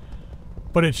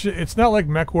 But it's not like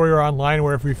MechWarrior Online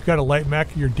where if you've got a light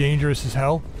mech, you're dangerous as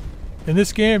hell. In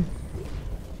this game,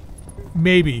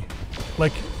 maybe.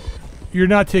 Like, you're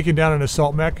not taking down an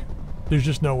assault mech. There's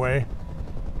just no way.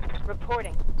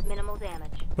 Reporting. Minimal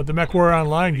damage. But the MechWarrior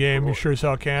Online game, you sure as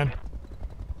hell can.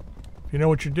 If you know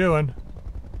what you're doing.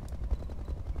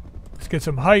 Let's get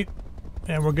some height.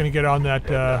 And we're going to get on that...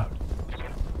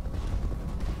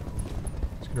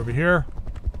 let's get over here.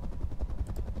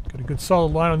 Got a good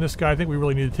solid line on this guy. I think we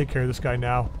really need to take care of this guy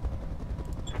now.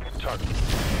 Target.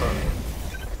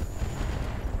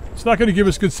 It's not going to give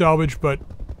us good salvage, but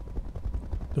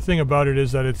the thing about it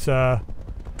is that it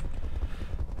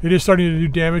is starting to do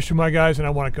damage to my guys, and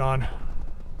I want it gone.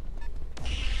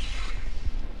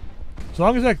 As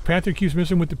long as that Panther keeps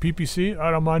missing with the PPC,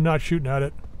 I don't mind not shooting at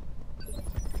it.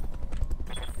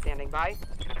 Standing by.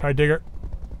 Alright, Digger.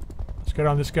 Let's get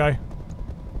on this guy.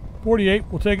 48,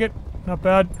 we'll take it. Not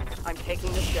bad. I'm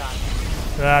taking the shot.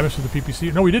 I missed with the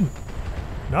PPC. No, we didn't.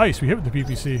 Nice, we hit with the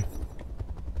PPC.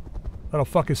 That'll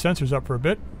fuck his sensors up for a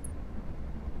bit.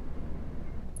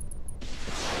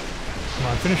 Come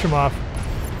on, finish him off.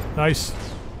 Nice.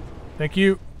 Thank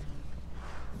you.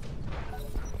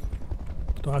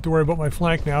 Don't have to worry about my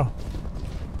flank now.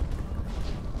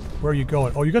 Where are you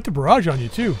going? Oh, you got the barrage on you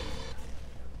too.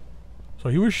 So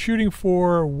he was shooting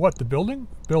for what? The building?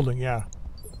 Building, yeah.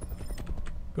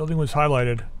 Building was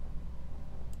highlighted.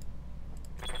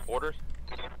 Orders?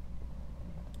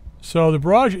 So the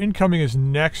barrage incoming is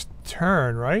next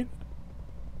turn, right?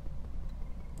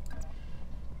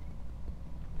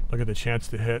 Look at the chance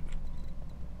to hit.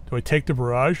 Do I take the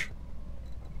barrage?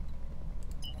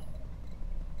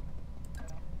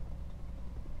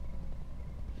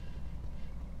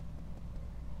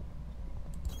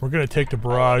 We're gonna take the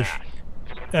barrage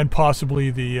and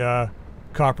possibly the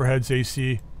Copperhead's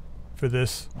AC for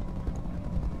this.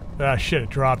 Ah shit, it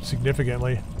dropped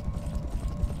significantly.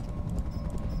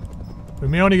 We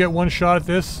may only get one shot at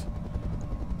this.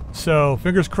 So,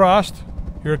 fingers crossed.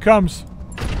 Here it comes.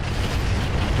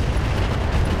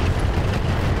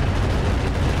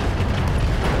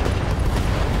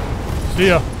 See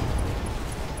ya.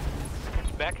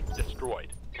 Spec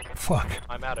destroyed. Fuck.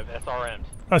 I'm out of SRMs.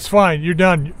 That's fine. You're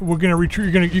done. We're gonna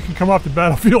retreat. You can come off the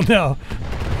battlefield now.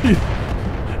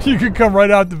 You can come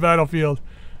right out the battlefield.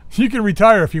 You can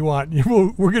retire if you want.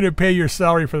 We're gonna pay your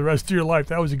salary for the rest of your life.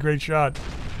 That was a great shot.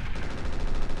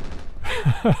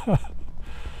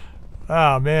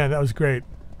 Ah man, that was great.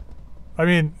 I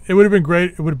mean, it would have been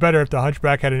great. It would have been better if the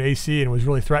Hunchback had an AC and was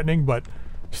really threatening, but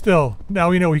still, now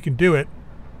we know he can do it.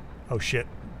 Oh shit.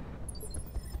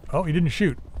 Oh, he didn't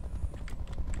shoot.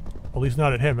 At least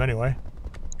not at him anyway.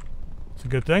 It's a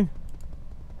good thing.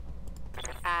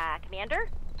 Commander? Commander?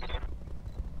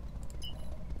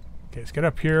 Okay, let's get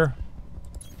up here.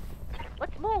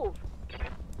 Let's move.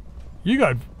 You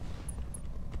got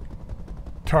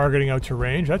targeting out to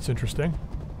range. That's interesting.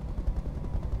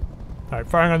 Alright,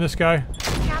 firing on this guy.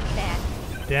 Cap that.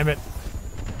 Damn it.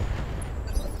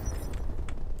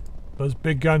 Those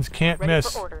big guns can't Ready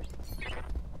miss. for orders.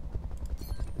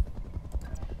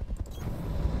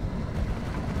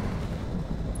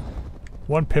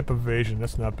 One pip evasion.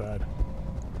 That's not bad.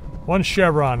 One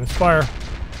chevron. Let's fire.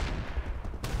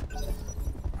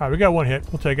 Alright, we got one hit.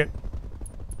 We'll take it.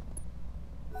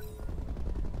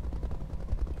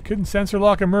 Couldn't sensor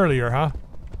lock him earlier, huh?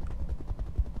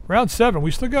 Round 7. We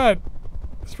still got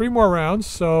 3 more rounds,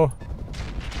 so...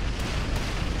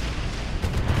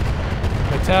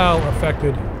 Metal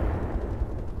affected.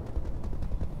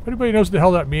 If anybody knows what the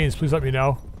hell that means, please let me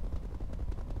know.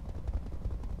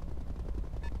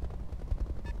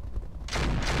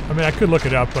 I mean, I could look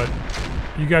it up, but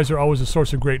you guys are always a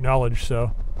source of great knowledge,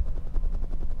 so...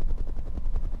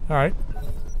 Alright.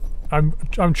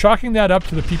 I'm chalking that up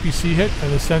to the PPC hit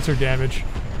and the sensor damage.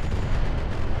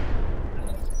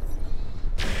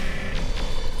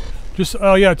 Just,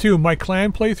 oh yeah, too, my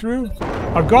clan playthrough,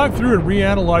 I've gone through and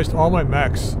reanalyzed all my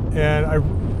mechs, and I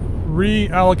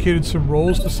reallocated some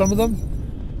roles to some of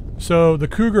them. So the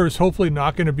Cougar is hopefully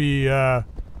not going to be a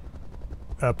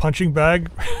punching bag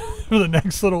for the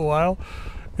next little while.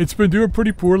 It's been doing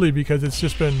pretty poorly because it's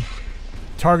just been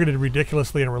targeted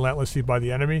ridiculously and relentlessly by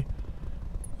the enemy.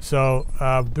 So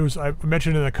there was, I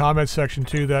mentioned in the comments section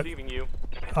too that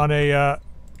on a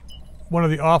one of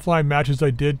the offline matches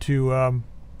I did to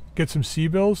get some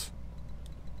C-bills,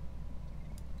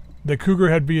 the Cougar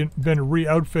had been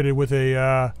re-outfitted with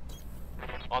a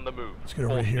on the move. Let's get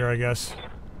over here, I guess.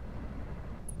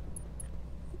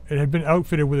 It had been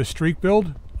outfitted with a streak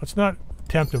build. Let's not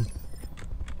tempt him.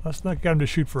 Let's not get him to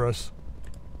shoot for us.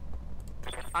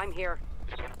 I'm here.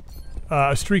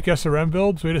 A streak SRM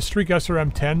build. So we had a streak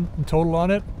SRM 10 in total on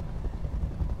it.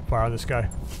 Fire on this guy.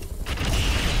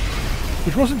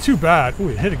 Which wasn't too bad. Ooh,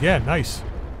 it hit again. Nice.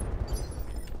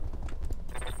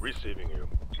 Receiving you.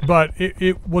 But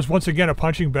it was once again a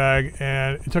punching bag,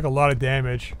 and it took a lot of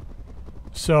damage.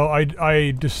 So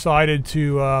I decided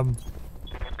to...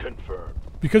 Confirm.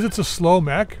 because it's a slow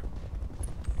mech,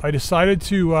 I decided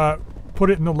to put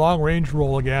it in the long range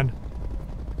role again.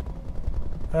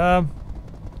 I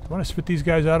want to spit these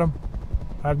guys at him.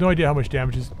 I have no idea how much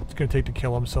damage it's going to take to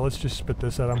kill him, so let's just spit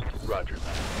this at him. Roger.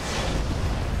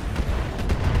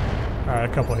 Alright,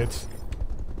 a couple hits.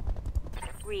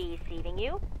 Receiving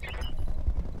you.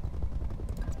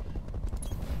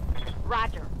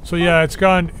 Roger. So yeah, it's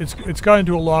gone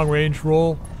into a long range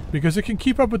role because it can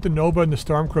keep up with the Nova and the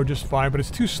Stormcrow just fine, but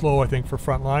it's too slow, I think, for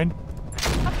frontline.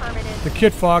 Affirmative. The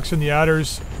Kit Fox and the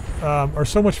Adders are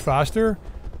so much faster,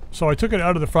 so I took it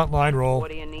out of the front line role.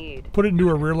 What do you need? Put it into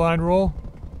a rear line role.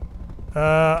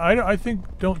 I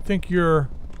don't think you're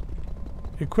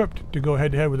equipped to go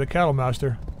head to head with a Cattle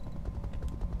Master.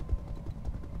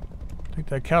 I think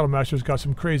that Cattle Master's got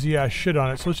some crazy ass shit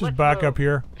on it, so let's just back up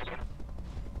here.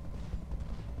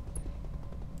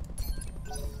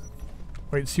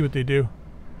 Wait and see what they do.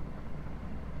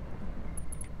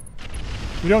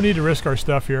 We don't need to risk our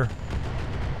stuff here.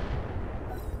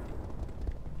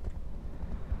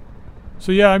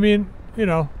 So yeah, I mean, you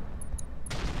know,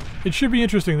 it should be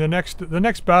interesting. The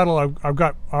next battle I've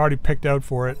got already picked out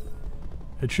for it.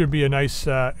 It should be a nice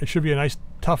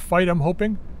tough fight, I'm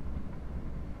hoping.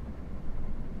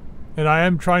 And I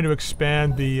am trying to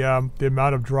expand the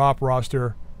amount of drop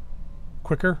roster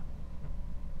quicker,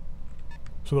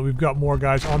 so that we've got more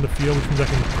guys on the field, which means I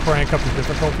can crank up the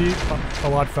difficulty a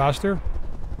lot faster.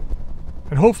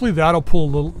 And hopefully that'll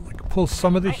pull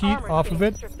some of the heat off of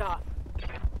it.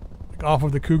 Off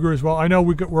of the Cougar as well. I know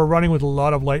we're running with a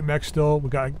lot of light mech still. We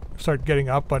got to start getting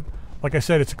up, but like I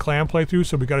said, it's a clan playthrough,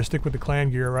 so we got to stick with the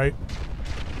clan gear, right?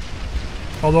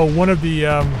 Although one of the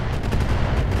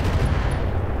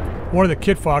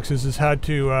Kit Foxes has had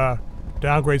to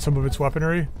downgrade some of its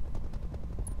weaponry.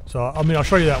 So I mean, I'll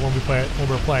show you that when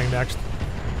we're playing next.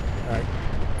 All right.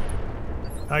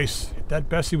 Nice. Hit that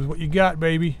Bessie with what you got,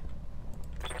 baby.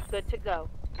 Good to go.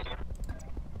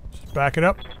 Just back it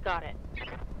up. Got it.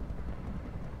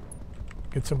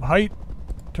 Get some height.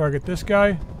 Target this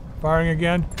guy. Firing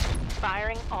again.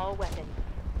 Firing all weapons.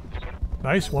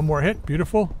 Nice. One more hit.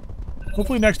 Beautiful.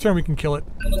 Hopefully next turn we can kill it.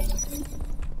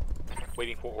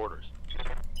 Waiting for orders.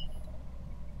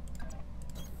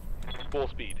 Full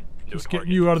speed. No Just target.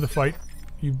 getting you out of the fight.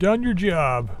 You've done your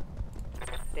job.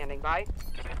 Standing by.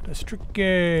 That's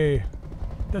tricky.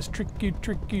 That's tricky,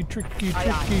 tricky, tricky, Aye,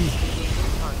 aye. tricky.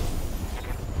 Engaging target.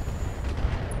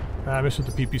 Ah, I missed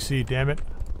with the PPC, damn it.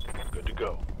 Good to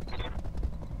go.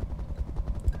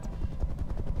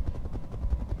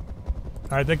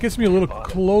 Alright, that gets me a little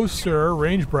closer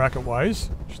range bracket-wise,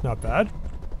 which is not bad.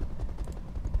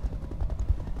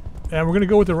 And we're going to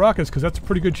go with the rockets, because that's a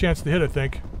pretty good chance to hit, I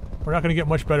think. We're not going to get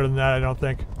much better than that, I don't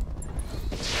think.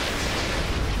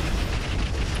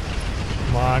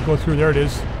 Come on, go through. There it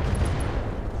is.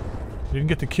 Didn't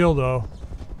get the kill, though.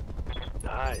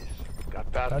 Nice.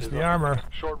 Got past Past his the armor.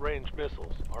 Short-range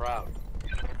missiles are out.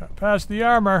 Got past the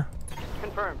armor.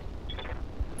 Confirmed.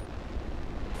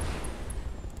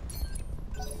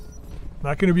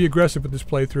 Not going to be aggressive with this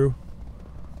playthrough.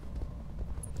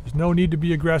 There's no need to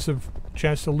be aggressive.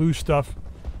 Chance to lose stuff.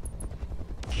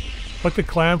 Like the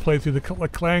clan playthrough, the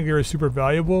clan gear is super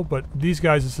valuable, but these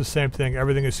guys it's the same thing.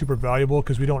 Everything is super valuable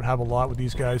because we don't have a lot with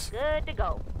these guys. Good to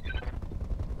go.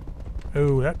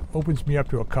 Oh, that opens me up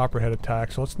to a copperhead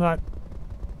attack, so let's not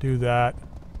do that.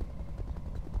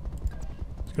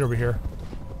 Let's get over here.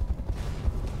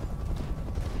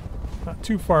 Not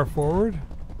too far forward.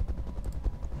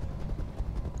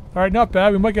 Alright, not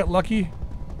bad. We might get lucky.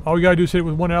 All we gotta do is hit it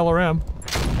with one LRM.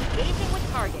 Engaging with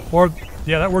target. Or,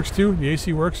 yeah, that works too. The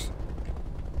AC works.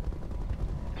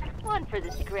 One for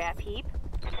the scrap heap.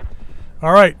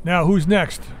 Alright, now who's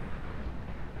next?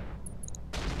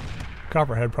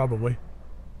 Copperhead, probably.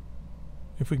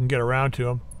 If we can get around to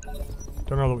him.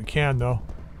 Don't know that we can, though.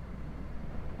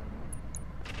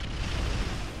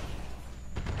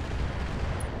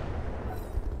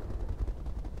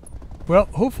 Well,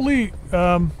 hopefully,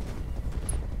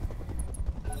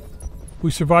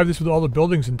 we survive this with all the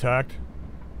buildings intact.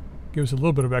 Give us a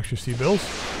little bit of extra C-bills.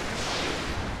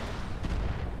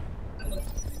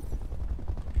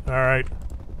 Alright.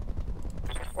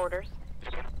 Orders.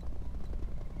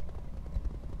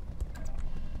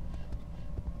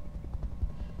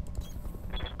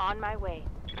 On my way.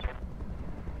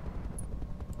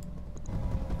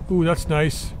 Ooh, that's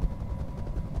nice.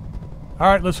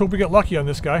 Alright, let's hope we get lucky on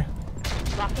this guy.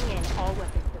 Locking in all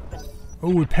weapon systems. Ooh,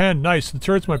 we penned. Nice. The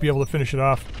turrets might be able to finish it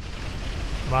off.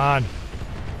 Come on.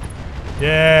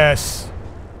 Yes!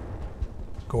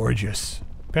 Gorgeous.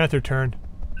 Panther turn.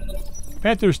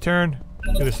 Panther's turn.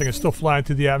 Look at this thing. It's still flying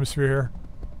through the atmosphere here.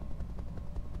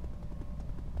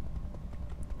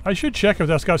 I should check if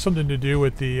that's got something to do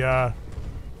with the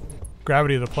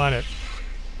gravity of the planet.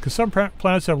 Because some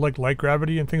planets have like light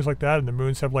gravity and things like that, and the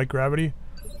moons have light gravity.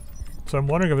 So I'm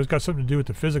wondering if it's got something to do with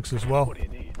the physics as well. What do you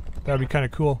need? That'd be kind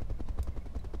of cool.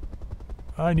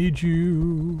 I need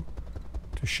you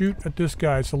to shoot at this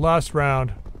guy. It's the last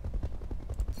round.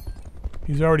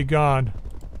 He's already gone.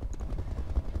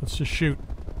 Let's just shoot.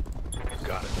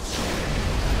 Got it.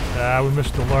 Ah, we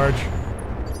missed the large.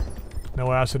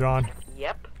 No acid on.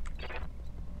 Yep.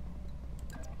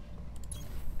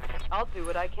 I'll do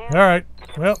what I can. Alright.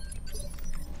 Well.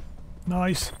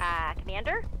 Nice.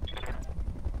 Commander?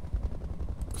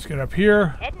 Let's get up here.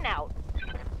 Heading out.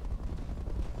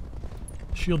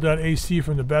 Shield that AC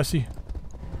from the Bessie.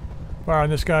 Fire on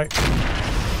this guy.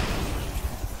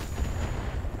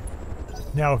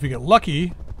 Now if you get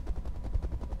lucky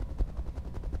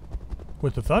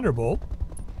with the Thunderbolt,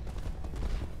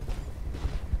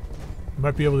 you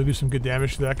might be able to do some good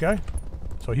damage to that guy.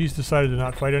 So he's decided to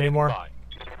not fight anymore. By.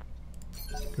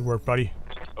 Good work, buddy.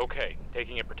 Okay,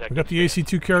 taking a protective We got the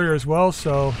AC-2 carrier as well,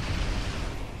 so...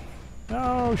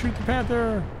 No, shoot the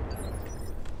Panther!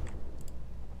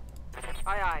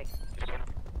 Aye, aye.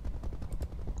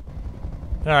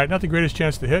 Alright, not the greatest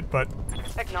chance to hit, but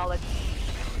Acknowledged.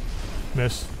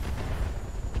 miss.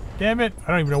 Damn it!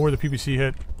 I don't even know where the PPC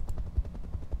hit.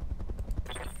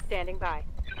 Standing by.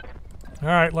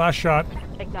 Alright, last shot.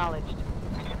 Acknowledged.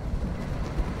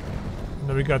 And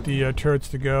then we got the turrets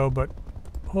to go, but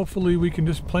hopefully we can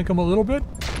just plink them a little bit.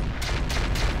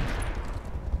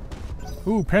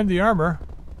 Ooh, penned the armor.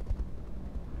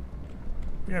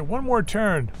 We got one more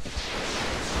turn.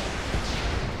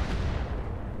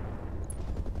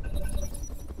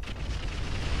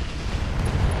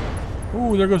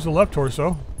 Ooh, there goes the left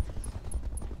torso.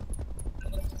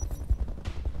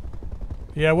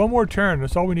 Yeah, one more turn.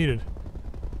 That's all we needed.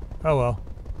 Oh well.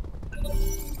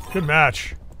 Good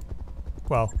match.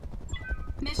 Well,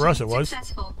 for us it was.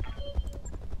 Successful.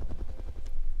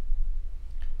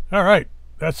 Alright.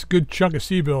 That's a good chunk of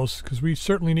C-bills, because we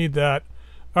certainly need that.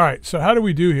 Alright, so how do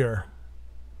we do here?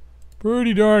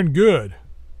 Pretty darn good.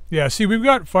 Yeah, see, we've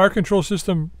got fire control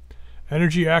system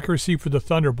energy accuracy for the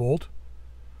Thunderbolt.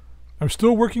 I'm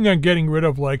still working on getting rid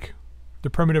of, like, the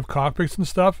primitive cockpits and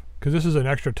stuff, because this is an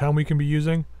extra ton we can be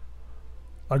using.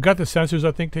 I've got the sensors,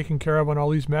 I think, taken care of on all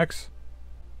these mechs.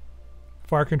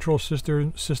 fire control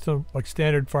system, like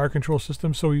standard fire control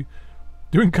system. So we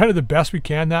doing kind of the best we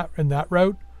can in that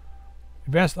route.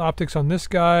 Advanced optics on this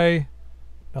guy.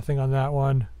 Nothing on that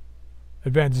one.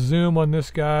 Advanced zoom on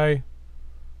this guy.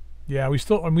 Yeah, we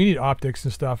need optics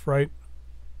and stuff, right?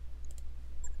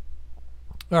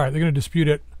 Alright, they're going to dispute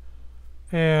it.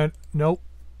 And, nope.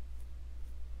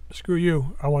 Screw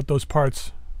you. I want those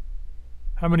parts.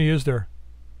 How many is there?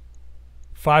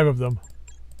 5 of them.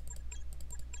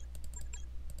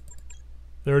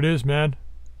 There it is, man.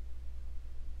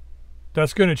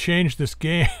 That's going to change this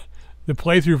game. The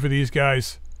playthrough for these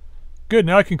guys. Good,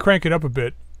 now I can crank it up a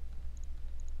bit.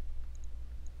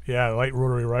 Yeah, light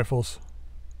rotary rifles.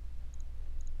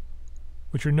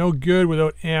 Which are no good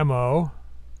without ammo.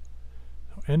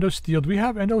 Endo steel. Do we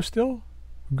have endo still?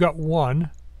 We've got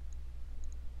 1.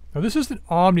 Now this isn't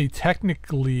Omni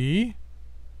technically.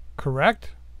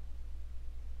 Correct?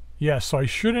 Yes, so I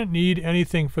shouldn't need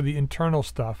anything for the internal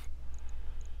stuff.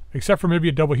 Except for maybe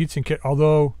a double heatsink kit.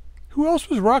 Although, who else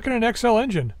was rocking an XL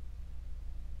engine?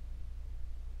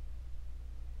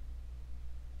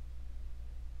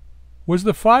 Was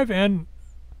the 5N...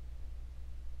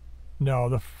 No,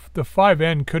 the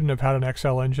 5N couldn't have had an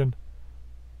XL engine.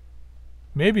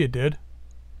 Maybe it did.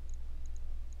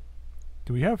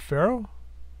 Do we have Faro?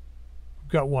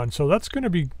 We've got 1. So that's going to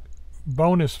be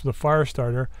bonus for the fire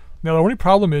starter. Now the only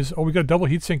problem is, we got a double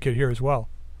heatsink kit here as well.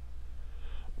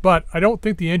 But I don't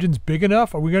think the engine's big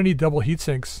enough. Are we going to need double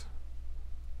heatsinks?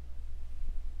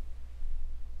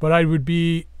 But I would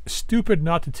be stupid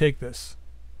not to take this.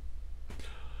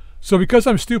 So because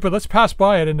I'm stupid, let's pass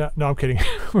by it and... no, I'm kidding.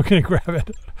 We're going to grab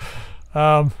it.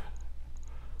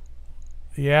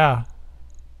 Yeah.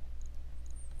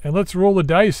 And let's roll the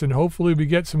dice and hopefully we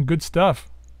get some good stuff.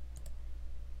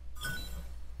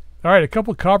 Alright, a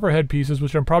couple copperhead pieces,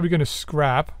 which I'm probably going to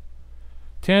scrap.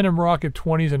 Tandem rocket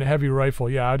 20s and a heavy rifle.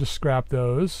 Yeah, I'll just scrap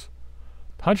those.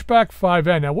 Hunchback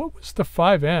 5N. Now, what was the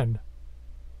 5N?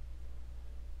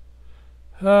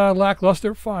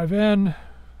 Lackluster 5N.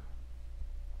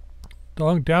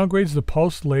 Downgrades the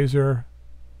pulse laser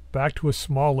back to a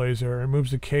small laser and moves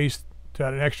the case to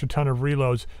add an extra ton of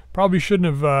reloads. Probably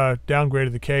shouldn't have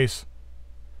downgraded the case.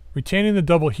 Retaining the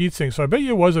double heatsink. So I bet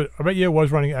you it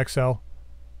was running XL.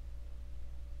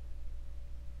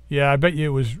 Yeah, I bet you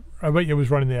it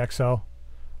was running the XL.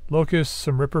 Locust,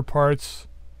 some Ripper parts,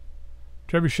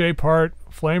 Trebuchet part,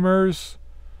 flamers.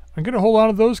 I'm gonna hold on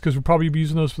to those because we'll probably be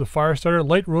using those for the fire starter.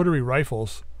 Light rotary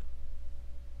rifles.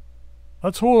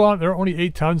 Let's hold on. They're only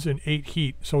 8 tons and 8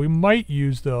 heat, so we might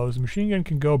use those. Machine gun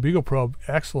can go. Beagle probe,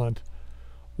 excellent.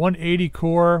 180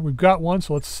 core. We've got one,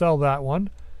 so let's sell that one.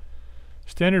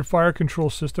 Standard fire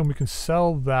control system. We can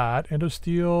sell that.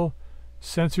 Endosteel.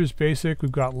 Sensors basic.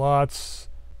 We've got lots.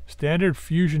 Standard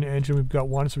fusion engine. We've got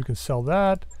one, so we can sell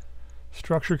that.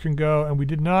 Structure can go, and we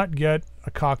did not get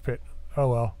a cockpit. Oh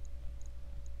well.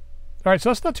 All right, so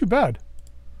that's not too bad.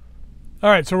 All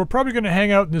right, so we're probably going to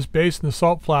hang out in this base in the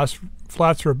salt flats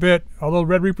for a bit. Although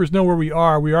Red Reapers know where we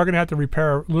are going to have to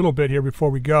repair a little bit here before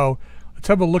we go. Let's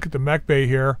have a look at the mech bay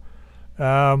here.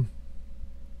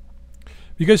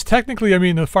 Because technically, I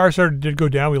mean, the fire starter did go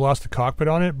down. We lost the cockpit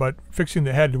on it, but fixing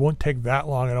the head, it won't take that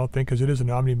long, I don't think, because it is an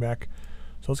Omni mech.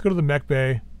 So let's go to the mech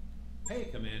bay. Hey,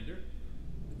 Commander.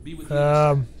 Be with you in a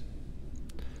second.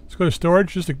 Let's go to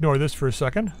storage. Just ignore this for a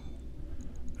second.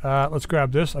 Let's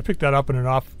grab this. I picked that up in an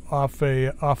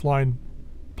offline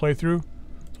playthrough.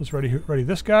 So let's ready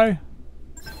this guy.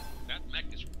 That mech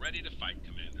is ready to fight,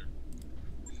 Commander.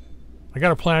 I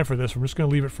got a plan for this. I'm just going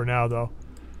to leave it for now, though.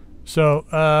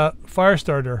 So, fire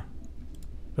starter.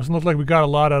 Doesn't look like we got a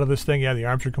lot out of this thing. Yeah, the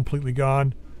arms are completely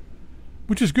gone.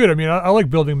 Which is good. I mean, I like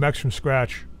building mechs from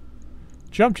scratch.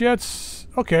 Jump jets.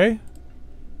 Okay.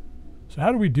 So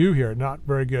how do we do here? Not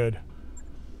very good.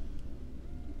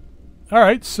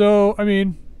 Alright, so, I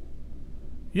mean,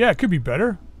 yeah, it could be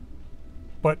better.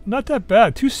 But not that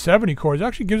bad. 270 cores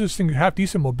actually gives this thing half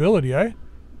decent mobility, eh?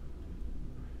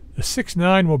 A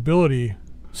 6'9 mobility.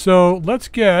 So let's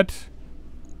get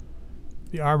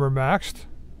the armor maxed.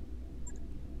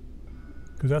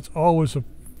 Because that's always the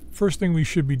first thing we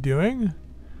should be doing.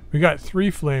 We got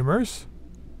 3 flamers.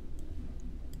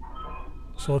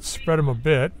 So let's spread them a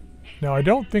bit. Now I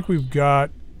don't think we've got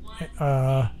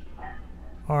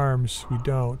arms. We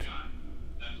don't.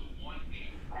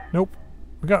 Nope.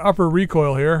 We got upper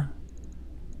recoil here.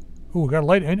 Oh, we got a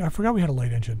light engine. I forgot we had a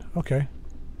light engine. Okay.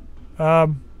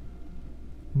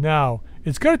 Now,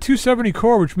 it's got a 270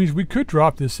 core, which means we could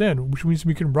drop this in, which means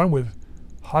we can run with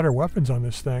hotter weapons on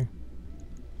this thing.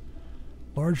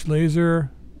 Large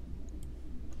laser.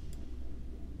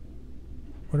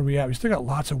 What are we at? We still got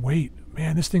lots of weight.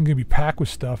 Man, this thing gonna be packed with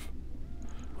stuff.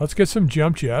 Let's get some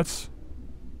jump jets.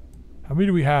 How many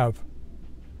do we have?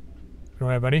 We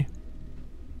don't have any.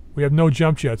 We have no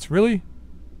jump jets. Really?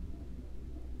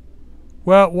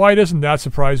 Well, why doesn't that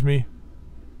surprise me?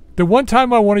 The one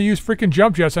time I want to use freaking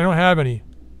jump jets, I don't have any.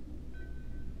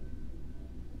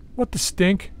 What the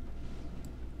stink?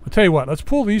 I'll tell you what, let's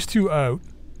pull these two out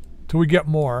till we get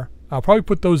more. I'll probably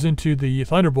put those into the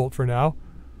Thunderbolt for now.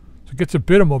 So it gets a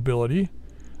bit of mobility.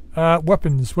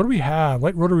 Weapons, what do we have?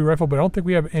 Light rotary rifle, but I don't think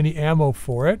we have any ammo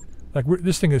for it. Like,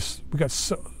 this thing is, we got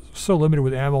so limited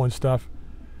with ammo and stuff.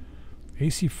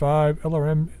 AC-5,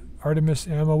 LRM, Artemis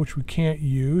ammo, which we can't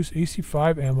use.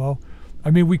 AC-5 ammo.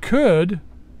 I mean, we could.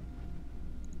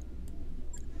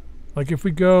 Like, if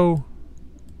we go...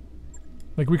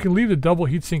 Like, we can leave the double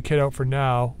heatsink kit out for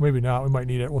now. Maybe not. We might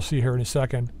need it. We'll see here in a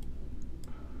second.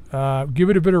 Give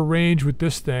it a bit of range with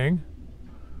this thing.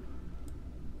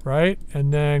 Right?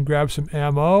 And then grab some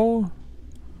ammo.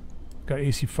 Got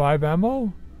AC-5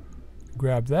 ammo.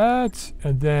 Grab that.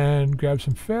 And then grab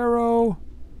some ferro.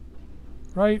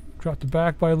 Right? Drop the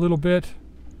back by a little bit.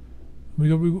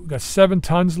 We got 7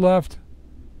 tons left.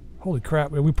 Holy crap.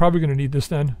 We're probably going to need this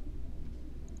then.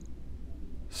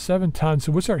 7 tons.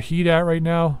 So what's our heat at right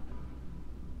now?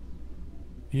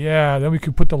 Yeah, then we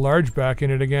could put the large back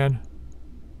in it again.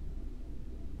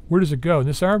 Where does it go? In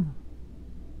this arm?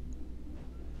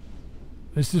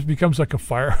 This just becomes like a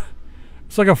fire.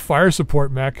 It's like a fire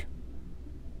support mech.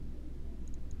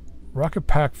 Rocket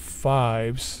Pack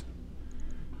 5s.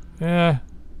 Eh.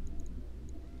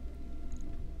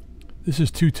 This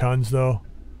is 2 tons though.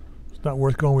 It's not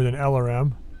worth going with an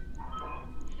LRM.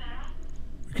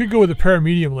 We could go with the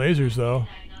paramedium lasers though.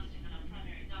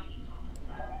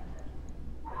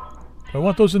 I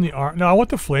want those in the arm. No, I want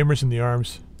the flamers in the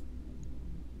arms.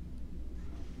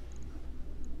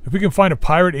 If we can find a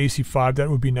pirate AC-5, that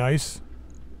would be nice.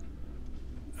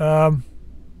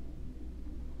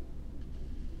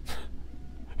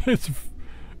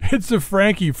 It's a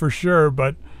Frankie for sure,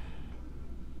 but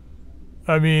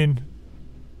I mean,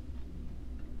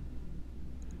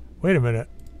 wait a minute.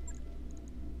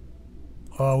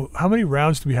 How many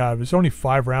rounds do we have? It's only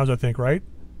 5 rounds, I think, right?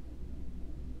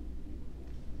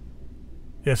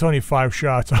 Yeah, it's only 5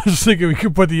 shots. I was thinking we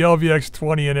could put the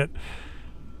LVX-20 in it.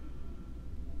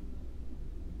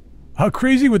 How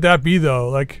crazy would that be, though?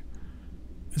 Like,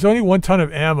 it's only 1 ton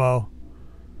of ammo.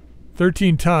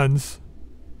 13 tons.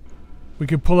 We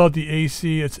could pull out the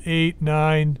AC. It's 8,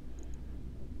 9,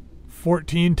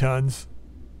 14 tons.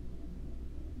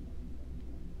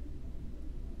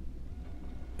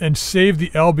 And save the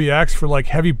LBX for, like,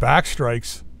 heavy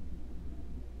backstrikes.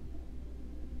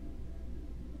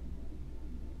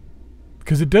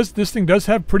 Because it does. This thing does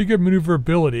have pretty good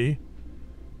maneuverability.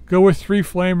 Go with 3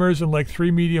 flamers and like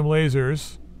 3 medium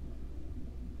lasers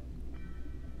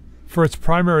for its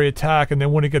primary attack, and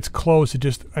then when it gets close, it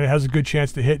has a good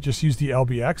chance to hit. Just use the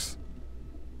LBX.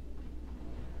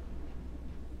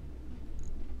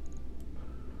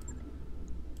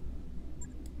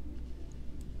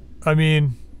 I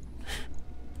mean,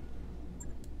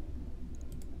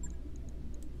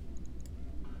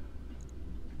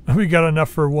 we got enough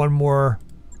for one more.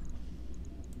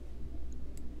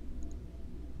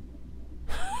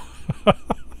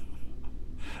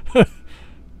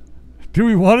 Do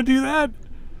we want to do that?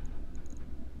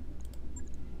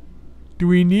 Do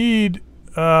we need...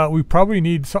 we probably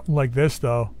need something like this,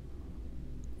 though.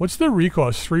 What's the recoil?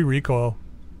 It's 3 recoil.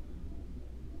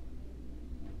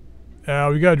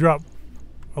 We gotta drop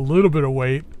a little bit of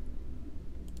weight.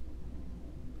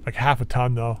 Like half a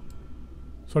ton, though.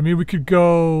 So, I mean, we could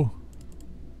go...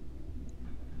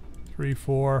 3,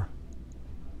 4...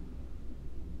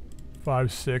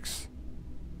 5, 6...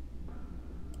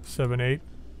 7, 8.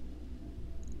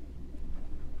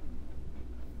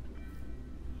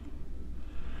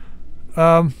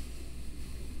 I'm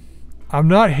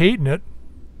not hating it.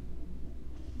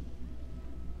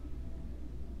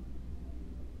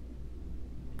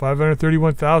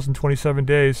 $531,000, 27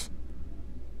 days.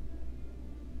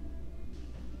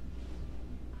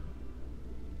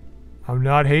 I'm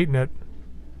not hating it.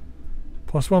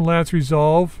 +1 Lance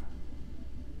Resolve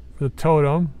for the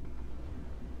totem.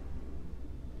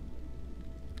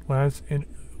 Lance in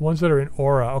ones that are in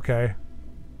aura, okay.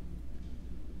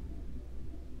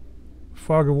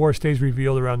 Fog of War stays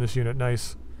revealed around this unit,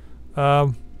 nice.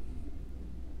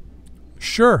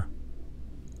 Sure.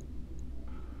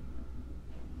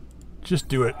 Just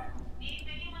do it.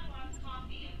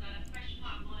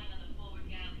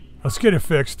 Let's get it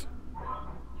fixed.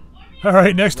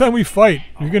 Alright, next time we fight,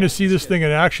 you're going to see this thing in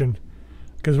action.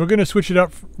 Because we're going to switch it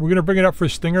up. We're going to bring it up for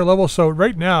Stinger level. So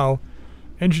right now,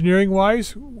 engineering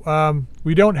wise,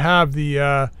 we don't have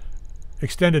the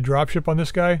extended dropship on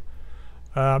this guy.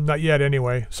 Not yet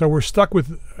anyway. So we're stuck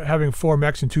with having 4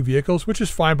 mechs and 2 vehicles, which is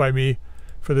fine by me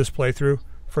for this playthrough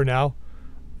for now.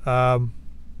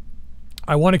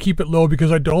 I want to keep it low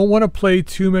because I don't want to play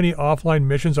too many offline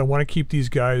missions. I want to keep these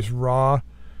guys raw.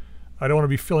 I don't want to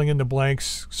be filling in the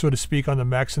blanks, so to speak, on the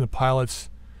mechs and the pilots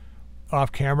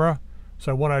off camera.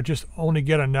 So I want to just only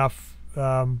get enough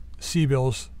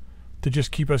C-bills to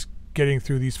just keep us getting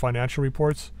through these financial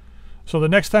reports. So the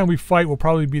next time we fight will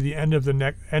probably be the end of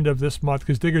this month,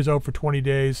 because Digger's out for 20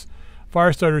 days.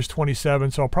 Firestarter's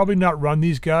 27, so I'll probably not run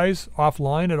these guys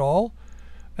offline at all.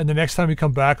 And the next time we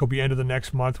come back will be end of the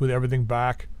next month with everything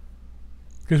back,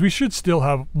 because we should still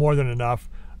have more than enough.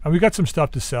 And we got some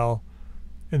stuff to sell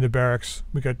in the barracks.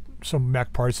 We got some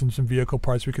mech parts and some vehicle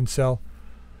parts we can sell.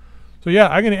 So yeah,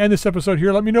 I'm going to end this episode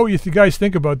here. Let me know what you guys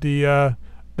think about the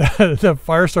the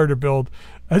Firestarter build.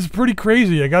 That's pretty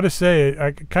crazy, I got to say.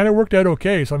 It kind of worked out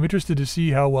okay, so I'm interested to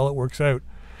see how well it works out.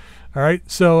 All right,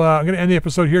 so I'm going to end the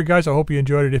episode here, guys. I hope you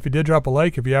enjoyed it. If you did, drop a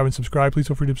like. If you haven't subscribed, please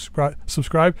feel free to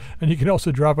subscribe. And you can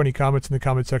also drop any comments in the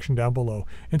comment section down below.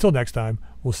 Until next time,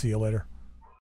 we'll see you later.